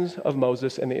actions of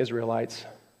Moses and the Israelites,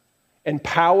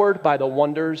 empowered by the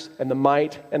wonders and the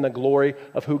might and the glory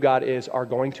of who God is, are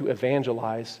going to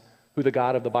evangelize who the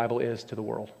God of the Bible is to the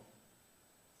world.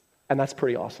 And that's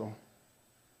pretty awesome.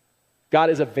 God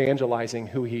is evangelizing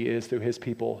who he is through his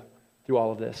people through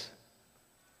all of this.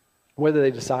 Whether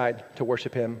they decide to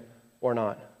worship him or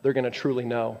not, they're going to truly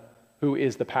know who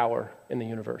is the power in the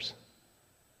universe.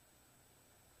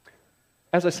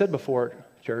 As I said before,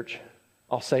 church,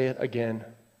 I'll say it again.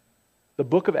 The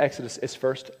book of Exodus is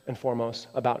first and foremost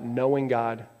about knowing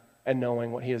God and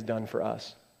knowing what he has done for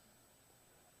us.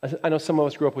 I know some of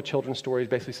us grew up with children's stories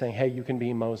basically saying, hey, you can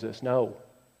be Moses. No,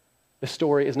 this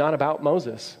story is not about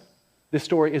Moses. This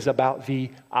story is about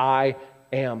the I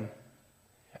am.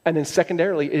 And then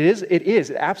secondarily, it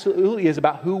absolutely is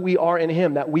about who we are in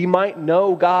him, that we might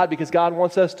know God because God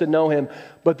wants us to know him.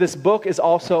 But this book is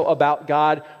also about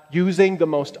God using the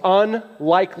most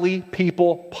unlikely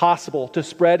people possible to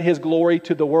spread his glory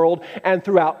to the world and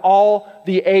throughout all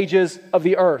the ages of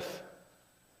the earth.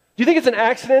 Do you think it's an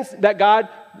accident that God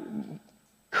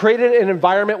created an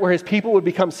environment where his people would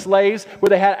become slaves, where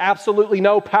they had absolutely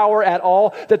no power at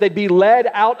all, that they'd be led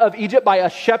out of Egypt by a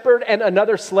shepherd and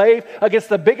another slave against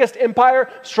the biggest empire,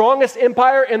 strongest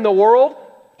empire in the world?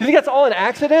 Do you think that's all an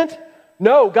accident?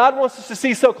 No, God wants us to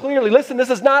see so clearly, listen, this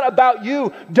is not about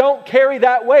you. Don't carry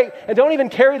that weight, and don't even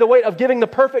carry the weight of giving the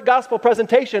perfect gospel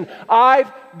presentation. I've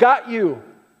got you.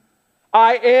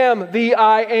 I am the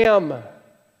I am.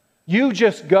 You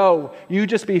just go. You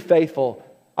just be faithful.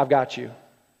 I've got you.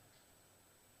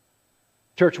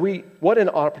 Church, what an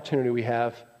opportunity we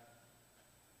have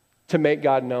to make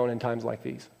God known in times like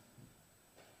these.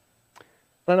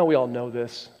 I know we all know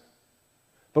this,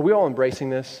 but we're all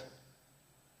embracing this.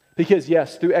 Because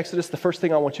yes, through Exodus, the first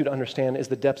thing I want you to understand is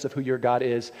the depths of who your God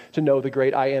is, to know the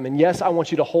great I am. And yes, I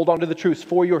want you to hold on to the truths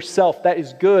for yourself. That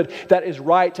is good, that is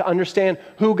right, to understand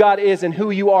who God is and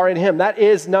who you are in him. That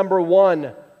is number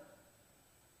one.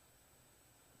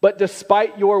 But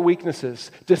despite your weaknesses,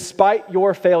 despite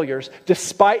your failures,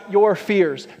 despite your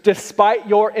fears, despite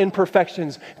your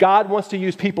imperfections, God wants to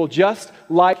use people just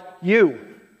like you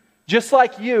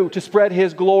to spread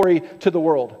his glory to the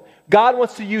world. God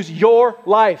wants to use your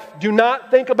life. Do not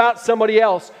think about somebody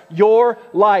else. Your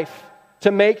life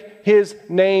to make his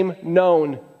name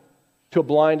known to a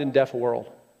blind and deaf world.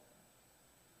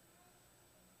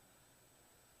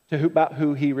 About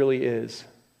who he really is.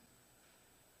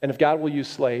 And if God will use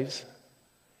slaves,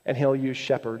 and he'll use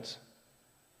shepherds,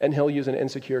 and he'll use an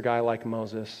insecure guy like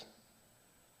Moses,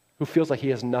 who feels like he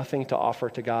has nothing to offer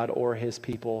to God or his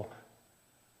people,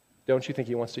 don't you think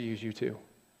he wants to use you too?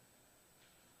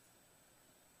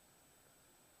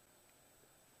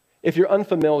 If you're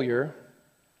unfamiliar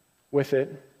with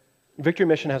it, Victory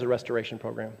Mission has a restoration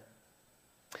program.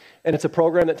 And it's a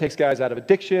program that takes guys out of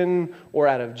addiction or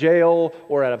out of jail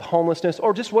or out of homelessness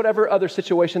or just whatever other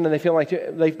situation that they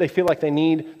feel like they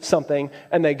need something.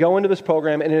 And they go into this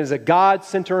program, and it is a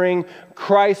God-centering,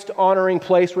 Christ-honoring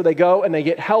place where they go and they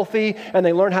get healthy and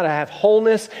they learn how to have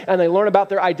wholeness and they learn about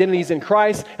their identities in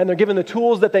Christ, and they're given the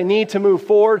tools that they need to move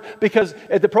forward, because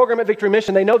at the program at Victory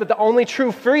Mission, they know that the only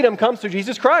true freedom comes through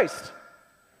Jesus Christ.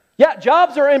 Yeah,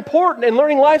 jobs are important, and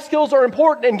learning life skills are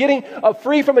important, and getting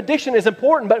free from addiction is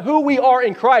important, but who we are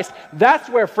in Christ, that's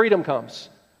where freedom comes.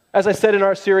 As I said in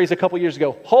our series a couple years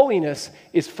ago, holiness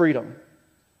is freedom.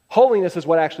 Holiness is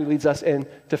what actually leads us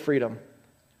into freedom.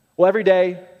 Well, every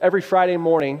day, every Friday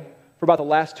morning, for about the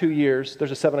last 2 years, there's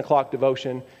a 7 o'clock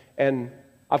devotion, and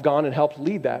I've gone and helped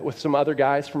lead that with some other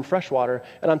guys from Freshwater,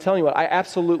 and I'm telling you what, I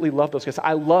absolutely love those guys.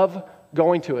 I love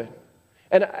going to it.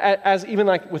 And as even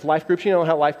like with life groups, you know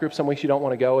how life groups, some weeks you don't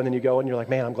want to go, and then you go and you're like,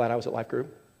 man, I'm glad I was at life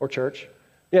group or church.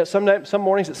 Yeah, some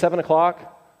mornings at 7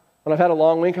 o'clock, when I've had a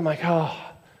long week, I'm like, I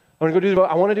want to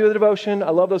do the devotion. I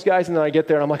love those guys. And then I get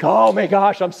there and I'm like, oh my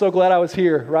gosh, I'm so glad I was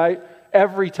here, right?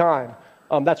 Every time.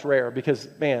 That's rare because,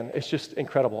 man, it's just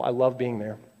incredible. I love being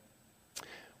there.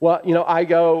 Well, I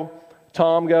go,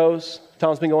 Tom goes.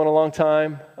 Tom's been going a long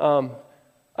time.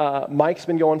 Mike's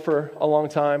been going for a long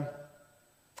time.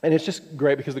 And it's just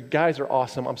great because the guys are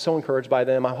awesome. I'm so encouraged by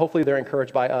them. Hopefully they're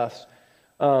encouraged by us.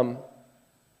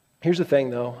 Here's the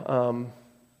thing, though.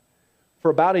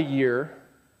 For about a year,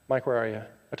 Mike, where are you?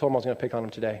 I told him I was going to pick on him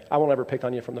today. I won't ever pick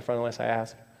on you from the front unless I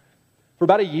ask. For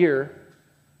about a year,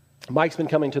 Mike's been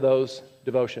coming to those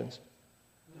devotions.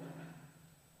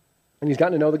 And he's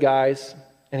gotten to know the guys,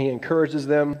 and he encourages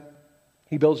them.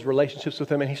 He builds relationships with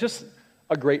them, and he's just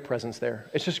a great presence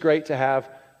there. It's just great to have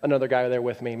another guy there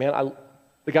with me. Man,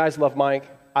 the guys love Mike.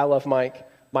 I love Mike.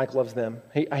 Mike loves them.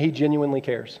 He genuinely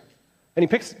cares. And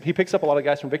he picks up a lot of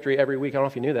guys from Victory every week. I don't know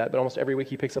if you knew that, but almost every week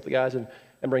he picks up the guys and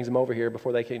brings them over here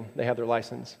before they have their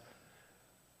license.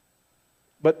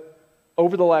 But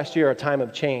over the last year, a time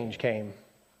of change came.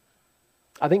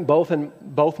 I think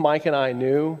both Mike and I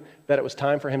knew that it was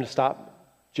time for him to stop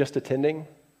just attending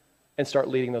and start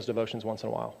leading those devotions once in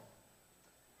a while.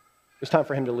 It was time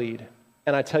for him to lead.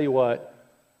 And I tell you what,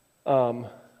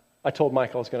 I told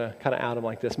Mike I was going to kind of out him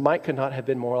like this. Mike could not have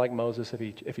been more like Moses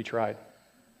if he tried.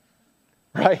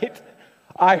 Right?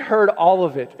 I heard all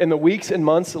of it in the weeks and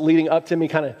months leading up to me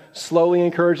kind of slowly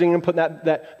encouraging him, putting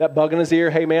that bug in his ear.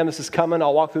 Hey, man, this is coming.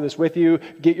 I'll walk through this with you.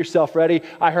 Get yourself ready.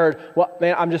 I heard, well,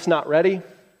 man, I'm just not ready.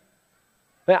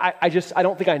 Man, I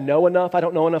don't think I know enough. I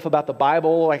don't know enough about the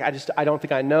Bible. I don't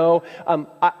think I know.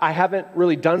 I haven't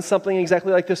really done something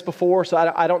exactly like this before, so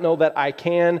I don't know that I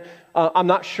can. I'm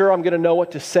not sure I'm going to know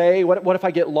what to say. What if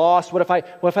I get lost? What if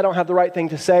I don't have the right thing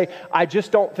to say? I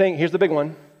just don't think, here's the big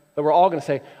one, that we're all going to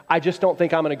say, I just don't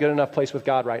think I'm in a good enough place with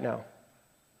God right now.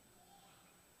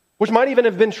 Which might even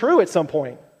have been true at some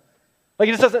point. Like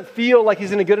he just doesn't feel like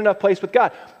he's in a good enough place with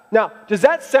God. Now, does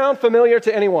that sound familiar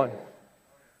to anyone?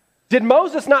 Did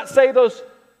Moses not say those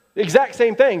exact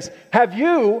same things? Have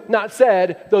you not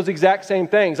said those exact same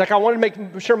things? Like I wanted to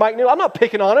make sure Mike knew, I'm not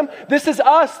picking on him. This is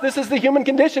us. This is the human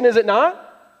condition, is it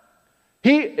not?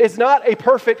 He is not a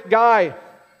perfect guy.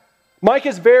 Mike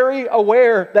is very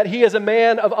aware that he is a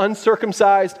man of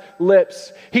uncircumcised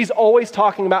lips. He's always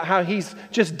talking about how he's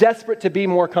just desperate to be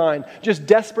more kind, just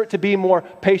desperate to be more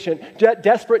patient,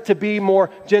 desperate to be more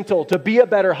gentle, to be a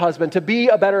better husband, to be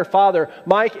a better father.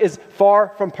 Mike is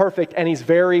far from perfect, and he's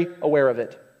very aware of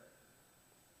it.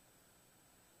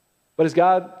 But is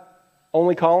God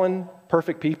only calling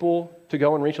perfect people to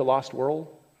go and reach a lost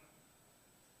world?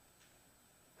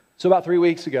 So about 3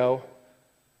 weeks ago,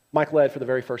 Mike led for the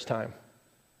very first time.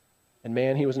 And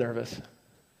man, he was nervous.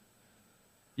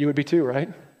 You would be too, right?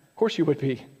 Of course you would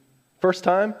be. First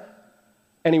time,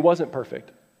 and he wasn't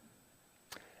perfect.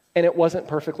 And it wasn't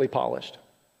perfectly polished.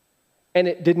 And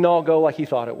it didn't all go like he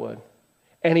thought it would.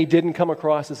 And he didn't come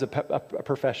across as a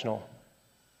professional.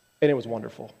 And it was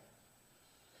wonderful.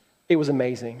 It was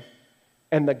amazing.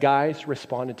 And the guys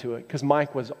responded to it because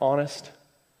Mike was honest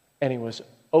and he was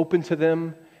open to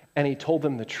them. And he told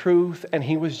them the truth, and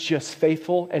he was just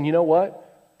faithful. And you know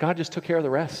what? God just took care of the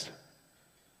rest.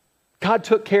 God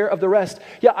took care of the rest.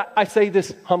 Yeah, I say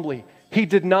this humbly. He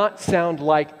did not sound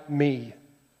like me.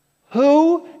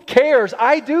 Who cares?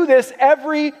 I do this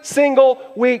every single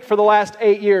week for the last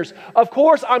 8 years. Of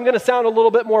course, I'm going to sound a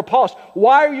little bit more polished.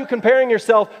 Why are you comparing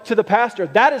yourself to the pastor?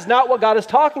 That is not what God is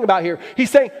talking about here. He's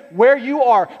saying where you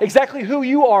are, exactly who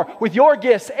you are, with your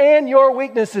gifts and your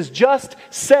weaknesses, just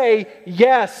say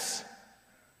yes,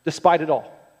 despite it all.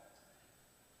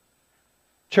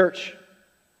 Church,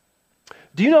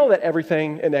 do you know that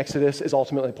everything in Exodus is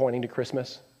ultimately pointing to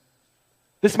Christmas?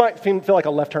 This might feel like a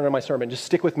left turn in my sermon. Just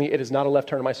stick with me. It is not a left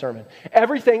turn in my sermon.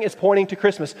 Everything is pointing to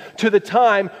Christmas, to the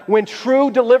time when true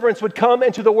deliverance would come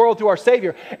into the world through our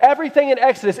Savior. Everything in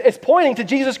Exodus is pointing to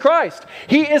Jesus Christ.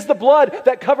 He is the blood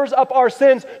that covers up our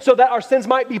sins so that our sins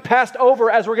might be passed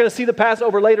over, as we're going to see the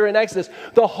Passover later in Exodus.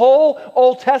 The whole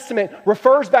Old Testament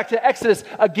refers back to Exodus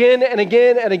again and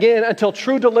again and again until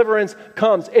true deliverance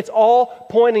comes. It's all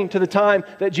pointing to the time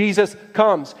that Jesus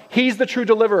comes. He's the true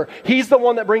deliverer. He's the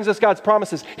one that brings us God's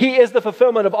promises. He is the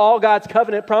fulfillment of all God's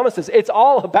covenant promises. It's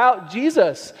all about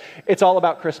Jesus. It's all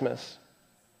about Christmas.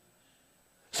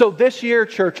 So this year,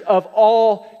 church, of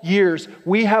all years,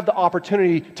 we have the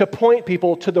opportunity to point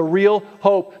people to the real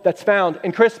hope that's found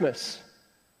in Christmas.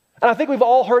 And I think we've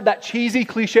all heard that cheesy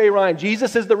cliche rhyme,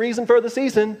 Jesus is the reason for the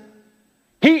season.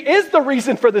 He is the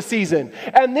reason for the season.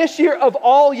 And this year of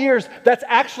all years, that's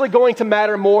actually going to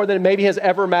matter more than it maybe has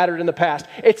ever mattered in the past.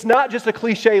 It's not just a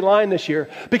cliche line this year.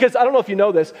 Because I don't know if you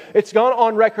know this, it's gone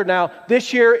on record now.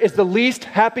 This year is the least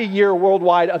happy year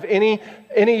worldwide of any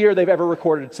year they've ever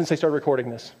recorded since they started recording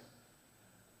this.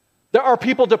 There are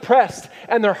people depressed,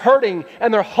 and they're hurting,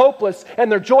 and they're hopeless,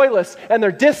 and they're joyless, and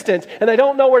they're distant, and they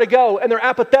don't know where to go, and they're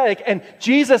apathetic. And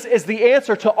Jesus is the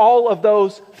answer to all of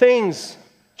those things,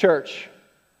 church.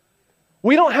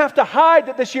 We don't have to hide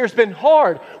that this year's been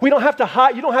hard. We don't have to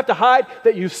hide. You don't have to hide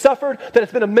that you've suffered, that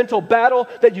it's been a mental battle,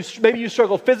 that maybe you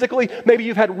struggled physically, maybe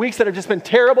you've had weeks that have just been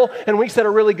terrible and weeks that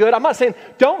are really good. I'm not saying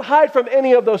don't hide from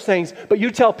any of those things, but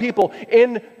you tell people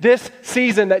in this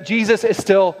season that Jesus is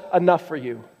still enough for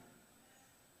you.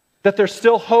 That there's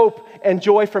still hope and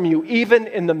joy from you, even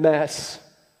in the mess,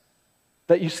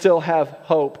 that you still have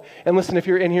hope. And listen, if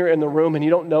you're in here in the room and you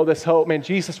don't know this hope, man,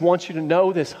 Jesus wants you to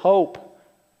know this hope.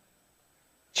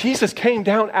 Jesus came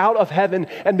down out of heaven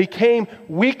and became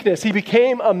weakness. He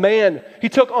became a man. He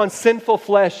took on sinful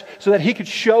flesh so that he could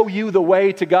show you the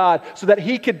way to God, so that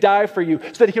he could die for you,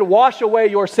 so that he could wash away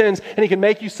your sins and he could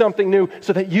make you something new,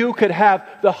 so that you could have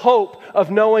the hope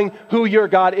of knowing who your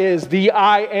God is, the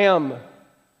I am.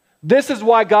 This is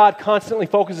why God constantly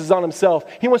focuses on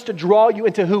himself. He wants to draw you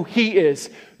into who he is.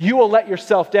 You will let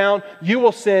yourself down. You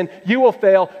will sin. You will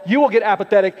fail. You will get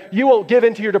apathetic. You will give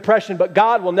into your depression, but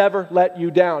God will never let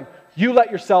you down. You let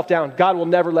yourself down. God will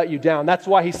never let you down. That's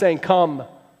why he's saying, come.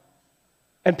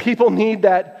 And people need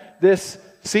that this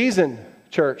season,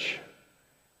 church.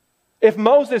 If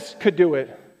Moses could do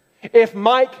it, if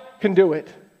Mike can do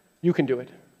it, you can do it.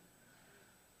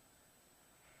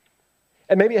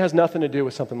 And maybe it has nothing to do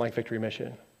with something like Victory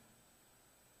Mission.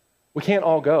 We can't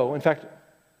all go. In fact,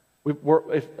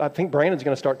 I think Brandon's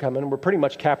going to start coming, and we're pretty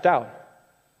much capped out.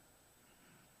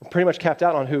 We're pretty much capped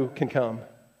out on who can come.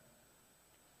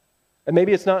 And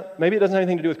maybe it doesn't have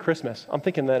anything to do with Christmas. I'm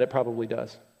thinking that it probably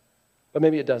does. But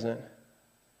maybe it doesn't.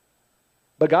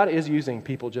 But God is using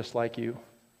people just like you.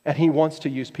 And he wants to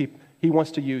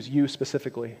use you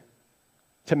specifically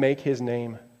to make his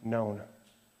name known.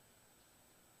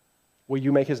 Will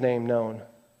you make his name known?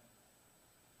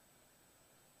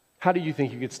 How do you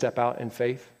think you could step out in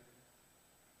faith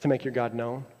to make your God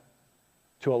known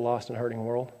to a lost and hurting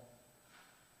world?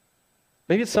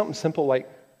 Maybe it's something simple like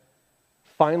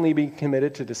finally being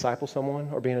committed to disciple someone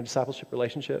or being in a discipleship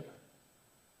relationship.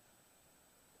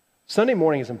 Sunday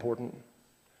morning is important.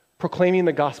 Proclaiming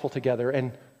the gospel together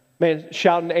and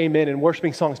shouting amen and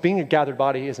worshiping songs, being a gathered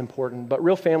body is important, but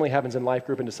real family happens in life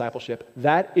group and discipleship.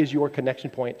 That is your connection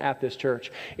point at this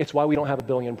church. It's why we don't have a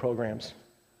billion programs.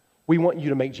 We want you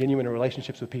to make genuine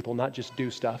relationships with people, not just do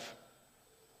stuff.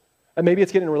 And maybe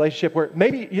it's getting in a relationship where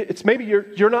maybe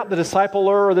you're not the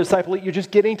discipler or the disciplee, you're just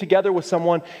getting together with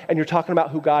someone and you're talking about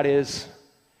who God is.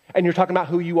 And you're talking about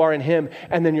who you are in him,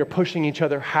 and then you're pushing each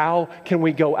other. How can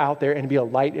we go out there and be a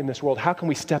light in this world? How can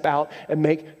we step out and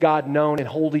make God known and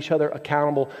hold each other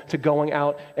accountable to going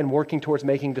out and working towards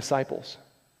making disciples?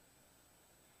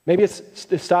 Maybe it's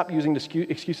to stop using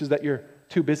excuses that you're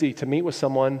too busy to meet with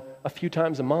someone a few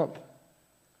times a month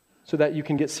so that you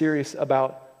can get serious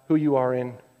about who you are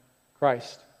in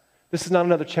Christ. This is not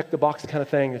another check-the-box kind of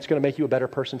thing that's going to make you a better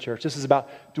person, church. This is about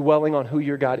dwelling on who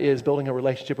your God is, building a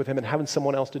relationship with him, and having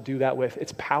someone else to do that with.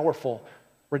 It's powerful.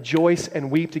 Rejoice and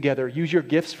weep together. Use your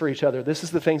gifts for each other. This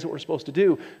is the things that we're supposed to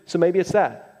do. So maybe it's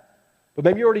that. But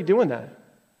maybe you're already doing that.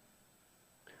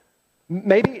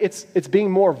 Maybe it's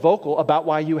being more vocal about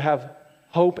why you have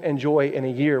hope and joy in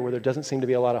a year where there doesn't seem to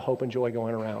be a lot of hope and joy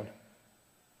going around.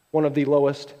 One of the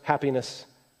lowest happiness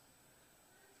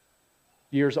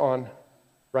years on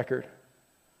record.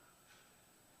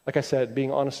 Like I said,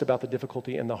 being honest about the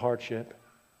difficulty and the hardship,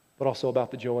 but also about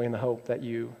the joy and the hope that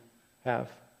you have.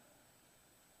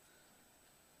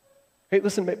 Hey,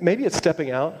 listen, maybe it's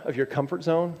stepping out of your comfort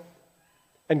zone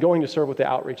and going to serve with the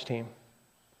outreach team.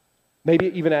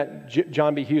 Maybe even at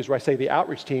John B. Hughes, where I say the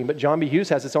outreach team, but John B. Hughes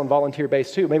has its own volunteer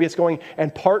base too. Maybe it's going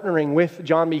and partnering with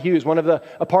John B. Hughes, one of the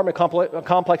apartment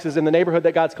complexes in the neighborhood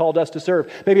that God's called us to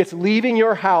serve. Maybe it's leaving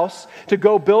your house to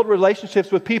go build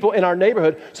relationships with people in our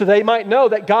neighborhood so they might know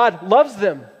that God loves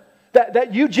them,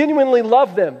 that you genuinely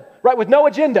love them, right, with no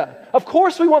agenda. Of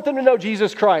course we want them to know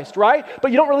Jesus Christ, right?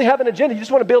 But you don't really have an agenda. You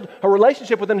just want to build a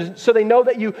relationship with them so they know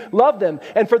that you love them.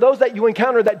 And for those that you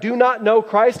encounter that do not know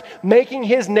Christ, making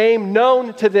his name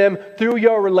known to them through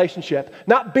your relationship.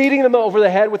 Not beating them over the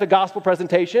head with a gospel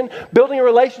presentation, building a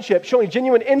relationship, showing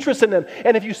genuine interest in them.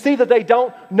 And if you see that they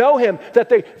don't know him, that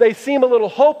they seem a little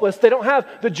hopeless, they don't have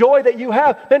the joy that you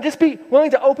have, then just be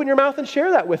willing to open your mouth and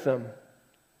share that with them.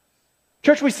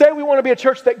 Church, we say we want to be a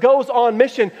church that goes on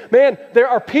mission. Man, there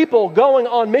are people going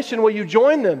on mission. Will you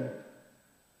join them?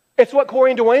 It's what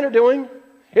Corey and Dwayne are doing.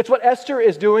 It's what Esther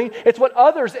is doing. It's what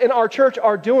others in our church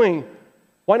are doing.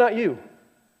 Why not you?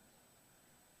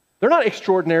 They're not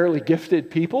extraordinarily gifted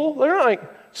people. They're not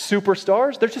like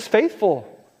superstars. They're just faithful.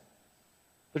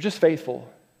 They're just faithful.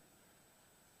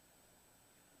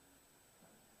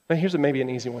 And here's maybe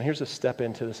an easy one. Here's a step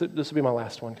into this. This will be my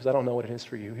last one because I don't know what it is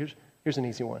for you. Here's an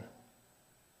easy one.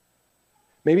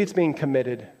 Maybe it's being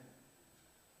committed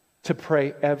to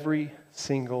pray every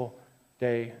single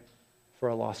day for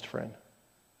a lost friend,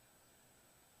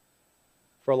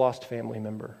 for a lost family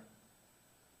member,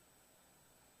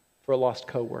 for a lost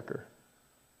coworker.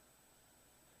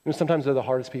 You know, sometimes they're the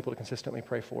hardest people to consistently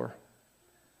pray for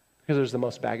because there's the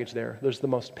most baggage there. There's the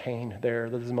most pain there.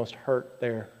 There's the most hurt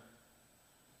there.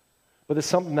 But it's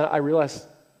something that I realized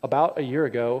about a year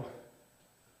ago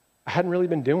I hadn't really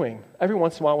been doing. Every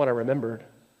once in a while when I remembered.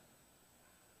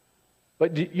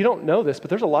 But you don't know this,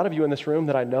 but there's a lot of you in this room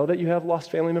that I know that you have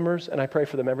lost family members, and I pray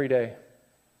for them every day.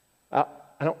 I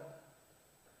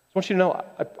want you to know,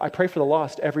 I pray for the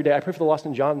lost every day. I pray for the lost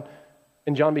in John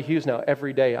B. Hughes now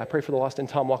every day. I pray for the lost in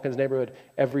Tom Watkins' neighborhood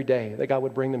every day, that God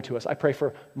would bring them to us. I pray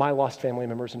for my lost family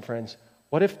members and friends.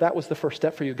 What if that was the first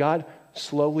step for you? God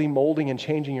slowly molding and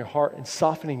changing your heart and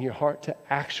softening your heart to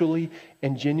actually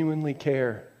and genuinely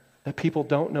care that people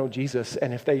don't know Jesus,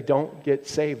 and if they don't get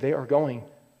saved, they are going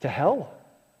to hell.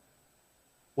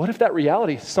 What if that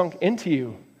reality sunk into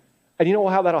you? And you know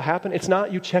how that'll happen? It's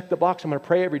not you check the box, I'm going to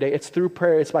pray every day. It's through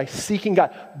prayer. It's by seeking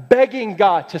God, begging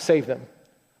God to save them.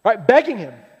 Right? Begging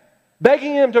Him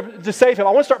to save him. I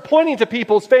want to start pointing to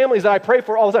people's families that I pray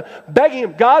for all the time, begging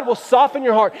Him. God will soften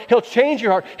your heart. He'll change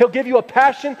your heart. He'll give you a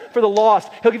passion for the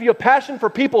lost. He'll give you a passion for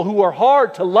people who are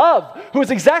hard to love, who is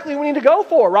exactly what we need to go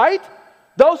for, right?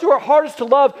 Those who are hardest to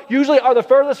love usually are the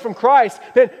furthest from Christ.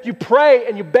 Then you pray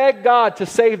and you beg God to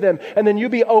save them, and then you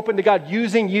be open to God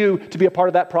using you to be a part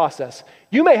of that process.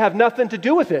 You may have nothing to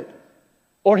do with it,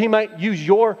 or He might use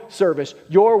your service,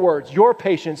 your words, your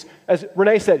patience, as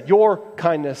Renee said, your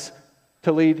kindness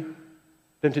to lead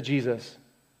them to Jesus.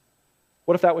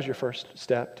 What if that was your first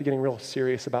step to getting real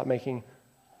serious about making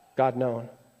God known?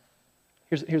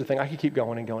 Here's the thing. I could keep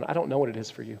going and going. I don't know what it is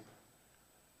for you.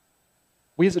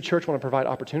 We as a church want to provide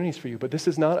opportunities for you, but this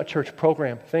is not a church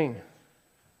program thing.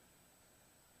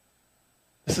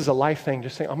 This is a life thing.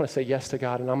 Just saying, I'm going to say yes to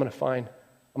God, and I'm going to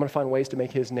find ways to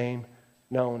make His name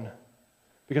known.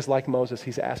 Because like Moses,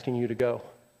 He's asking you to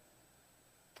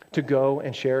go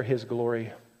and share His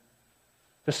glory,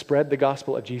 to spread the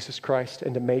gospel of Jesus Christ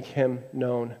and to make Him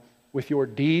known with your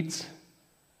deeds,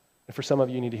 and for some of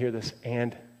you, you need to hear this,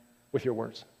 and with your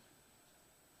words.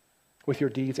 With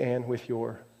your deeds and with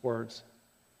your words.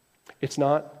 It's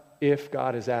not if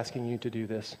God is asking you to do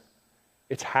this.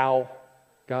 It's how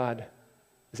God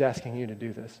is asking you to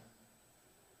do this.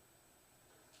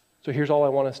 So here's all I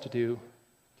want us to do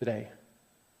today.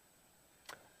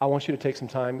 I want you to take some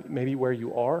time, maybe where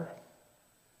you are.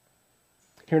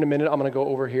 Here in a minute, I'm going to go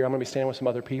over here. I'm going to be standing with some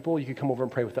other people. You can come over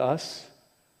and pray with us.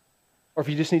 Or if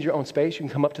you just need your own space, you can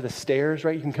come up to the stairs,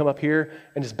 right? You can come up here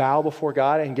and just bow before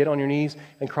God and get on your knees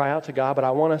and cry out to God. But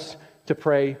I want us to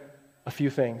pray a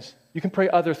few things. You can pray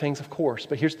other things, of course,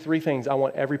 but here's 3 things I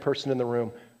want every person in the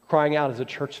room crying out as a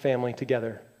church family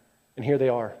together. And here they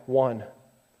are. 1,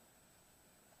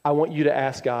 I want you to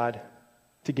ask God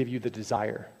to give you the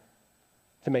desire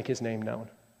to make His name known.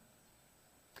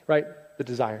 Right? The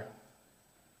desire.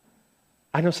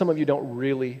 I know some of you don't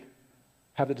really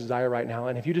have the desire right now,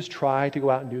 and if you just try to go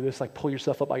out and do this, like pull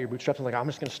yourself up by your bootstraps and I'm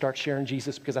just going to start sharing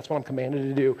Jesus because that's what I'm commanded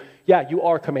to do. Yeah, you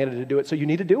are commanded to do it, so you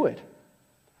need to do it.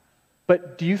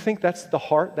 But do you think that's the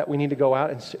heart that we need to go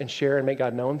out and share and make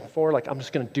God known for? Like, I'm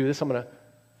just going to do this, I'm going to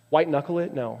white knuckle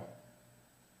it? No.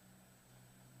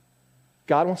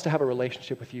 God wants to have a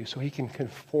relationship with you so He can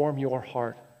conform your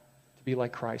heart to be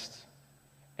like Christ's.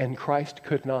 And Christ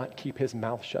could not keep His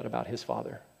mouth shut about His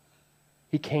Father.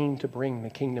 He came to bring the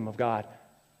kingdom of God,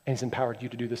 and He's empowered you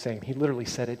to do the same. He literally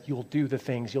said it, you'll do the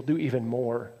things, you'll do even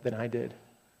more than I did.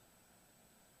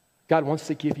 God wants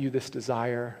to give you this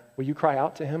desire. Will you cry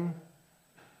out to Him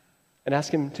and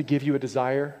ask Him to give you a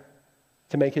desire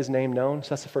to make His name known? So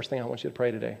that's the first thing I want you to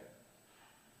pray today.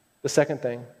 The second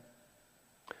thing,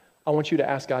 I want you to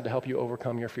ask God to help you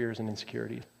overcome your fears and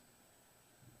insecurities.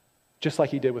 Just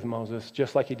like He did with Moses,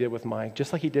 just like He did with Mike,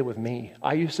 just like He did with me.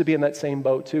 I used to be in that same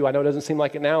boat too. I know it doesn't seem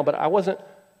like it now, but I wasn't,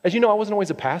 as you know, I wasn't always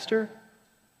a pastor.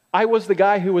 I was the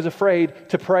guy who was afraid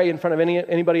to pray in front of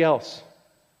anybody else.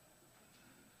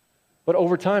 But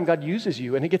over time, God uses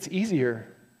you, and it gets easier.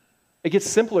 It gets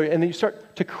simpler, and then you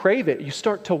start to crave it. You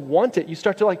start to want it. You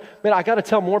start to man, I got to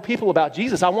tell more people about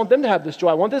Jesus. I want them to have this joy.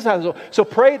 I want this to have this joy. So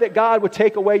pray that God would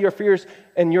take away your fears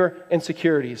and your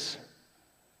insecurities.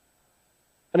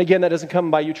 And again, that doesn't come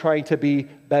by you trying to be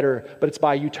better, but it's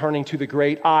by you turning to the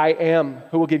great I am,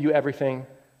 who will give you everything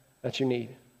that you need.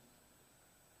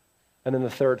 And then the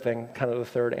third thing, kind of the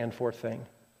third and fourth thing,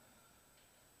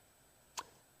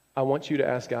 I want you to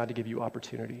ask God to give you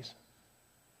opportunities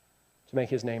to make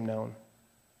His name known.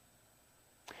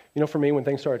 You know, for me, when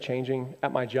things started changing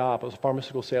at my job, I was a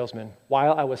pharmaceutical salesman.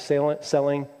 While I was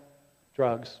selling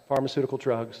drugs, pharmaceutical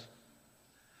drugs,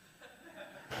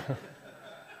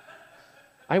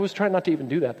 I was trying not to even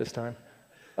do that this time.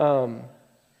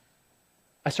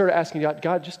 I started asking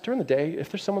God, just during the day, if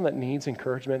there's someone that needs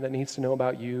encouragement, that needs to know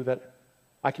about you, that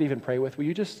I could even pray with, will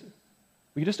you just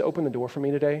open the door for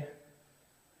me today?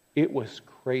 It was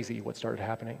crazy what started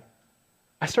happening.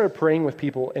 I started praying with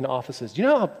people in offices. Do you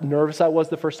know how nervous I was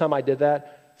the first time I did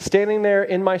that? Standing there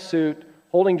in my suit,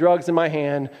 holding drugs in my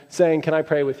hand, saying, can I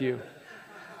pray with you?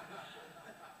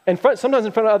 And sometimes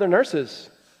in front of other nurses.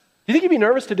 Do you think you'd be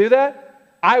nervous to do that?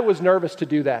 I was nervous to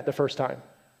do that the first time.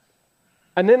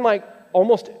 And then I don't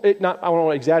want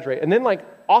to exaggerate. And then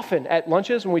often at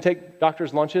lunches, when we take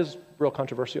doctors' lunches, real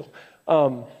controversial,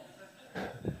 I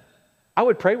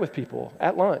would pray with people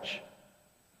at lunch.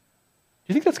 Do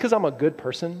you think that's because I'm a good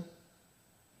person?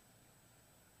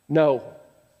 No.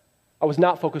 I was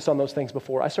not focused on those things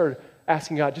before. I started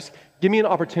asking God, just give me an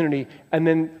opportunity. And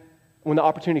then when the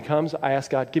opportunity comes, I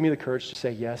ask God, give me the courage to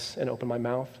say yes and open my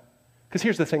mouth. Because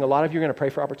here's the thing, a lot of you are going to pray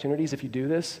for opportunities if you do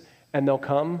this, and they'll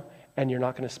come, and you're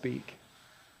not going to speak.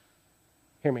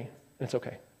 Hear me, and it's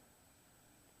okay.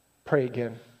 Pray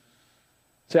again.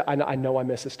 Say, I know I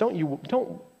missed this.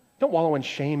 Don't wallow in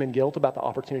shame and guilt about the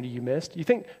opportunity you missed. You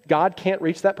think God can't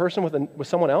reach that person with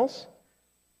someone else?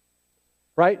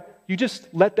 Right? You just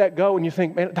let that go and you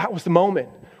think, man, that was the moment.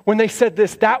 When they said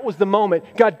this, that was the moment.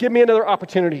 God, give me another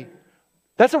opportunity.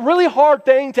 That's a really hard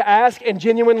thing to ask and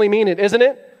genuinely mean it, isn't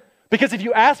it? Because if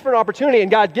you ask for an opportunity and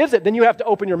God gives it, then you have to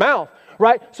open your mouth,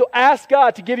 right? So ask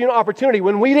God to give you an opportunity.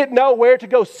 When we didn't know where to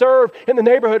go serve in the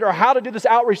neighborhood or how to do this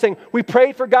outreach thing, we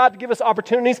prayed for God to give us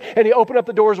opportunities, and He opened up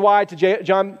the doors wide to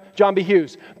John B.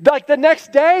 Hughes. The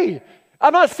next day.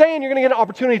 I'm not saying you're going to get an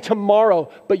opportunity tomorrow,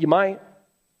 but you might.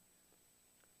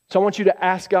 So I want you to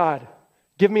ask God,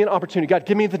 give me an opportunity. God,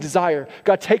 give me the desire.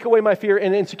 God, take away my fear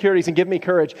and insecurities and give me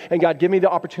courage. And God, give me the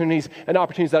opportunities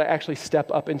that I actually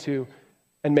step up into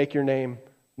and make your name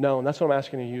known. That's what I'm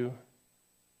asking of you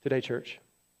today, church.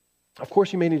 Of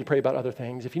course, you may need to pray about other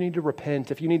things. If you need to repent,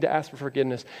 if you need to ask for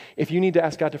forgiveness, if you need to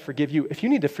ask God to forgive you, if you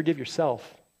need to forgive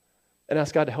yourself and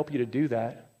ask God to help you to do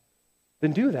that,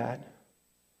 then do that.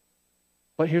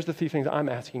 But here's the three things I'm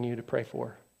asking you to pray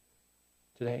for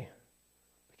today.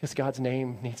 Because God's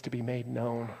name needs to be made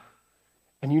known.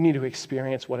 And you need to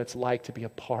experience what it's like to be a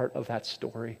part of that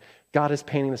story. God is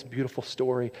painting this beautiful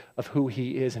story of who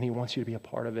He is, and He wants you to be a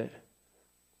part of it.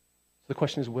 So the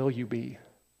question is, will you be?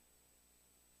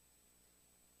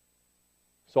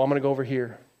 So I'm going to go over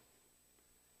here,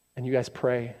 and you guys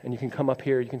pray. And you can come up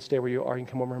here, you can stay where you are, you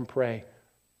can come over and pray.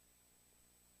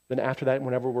 Then after that,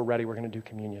 whenever we're ready, we're going to do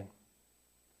communion.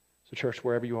 So church,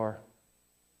 wherever you are,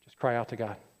 just cry out to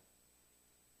God.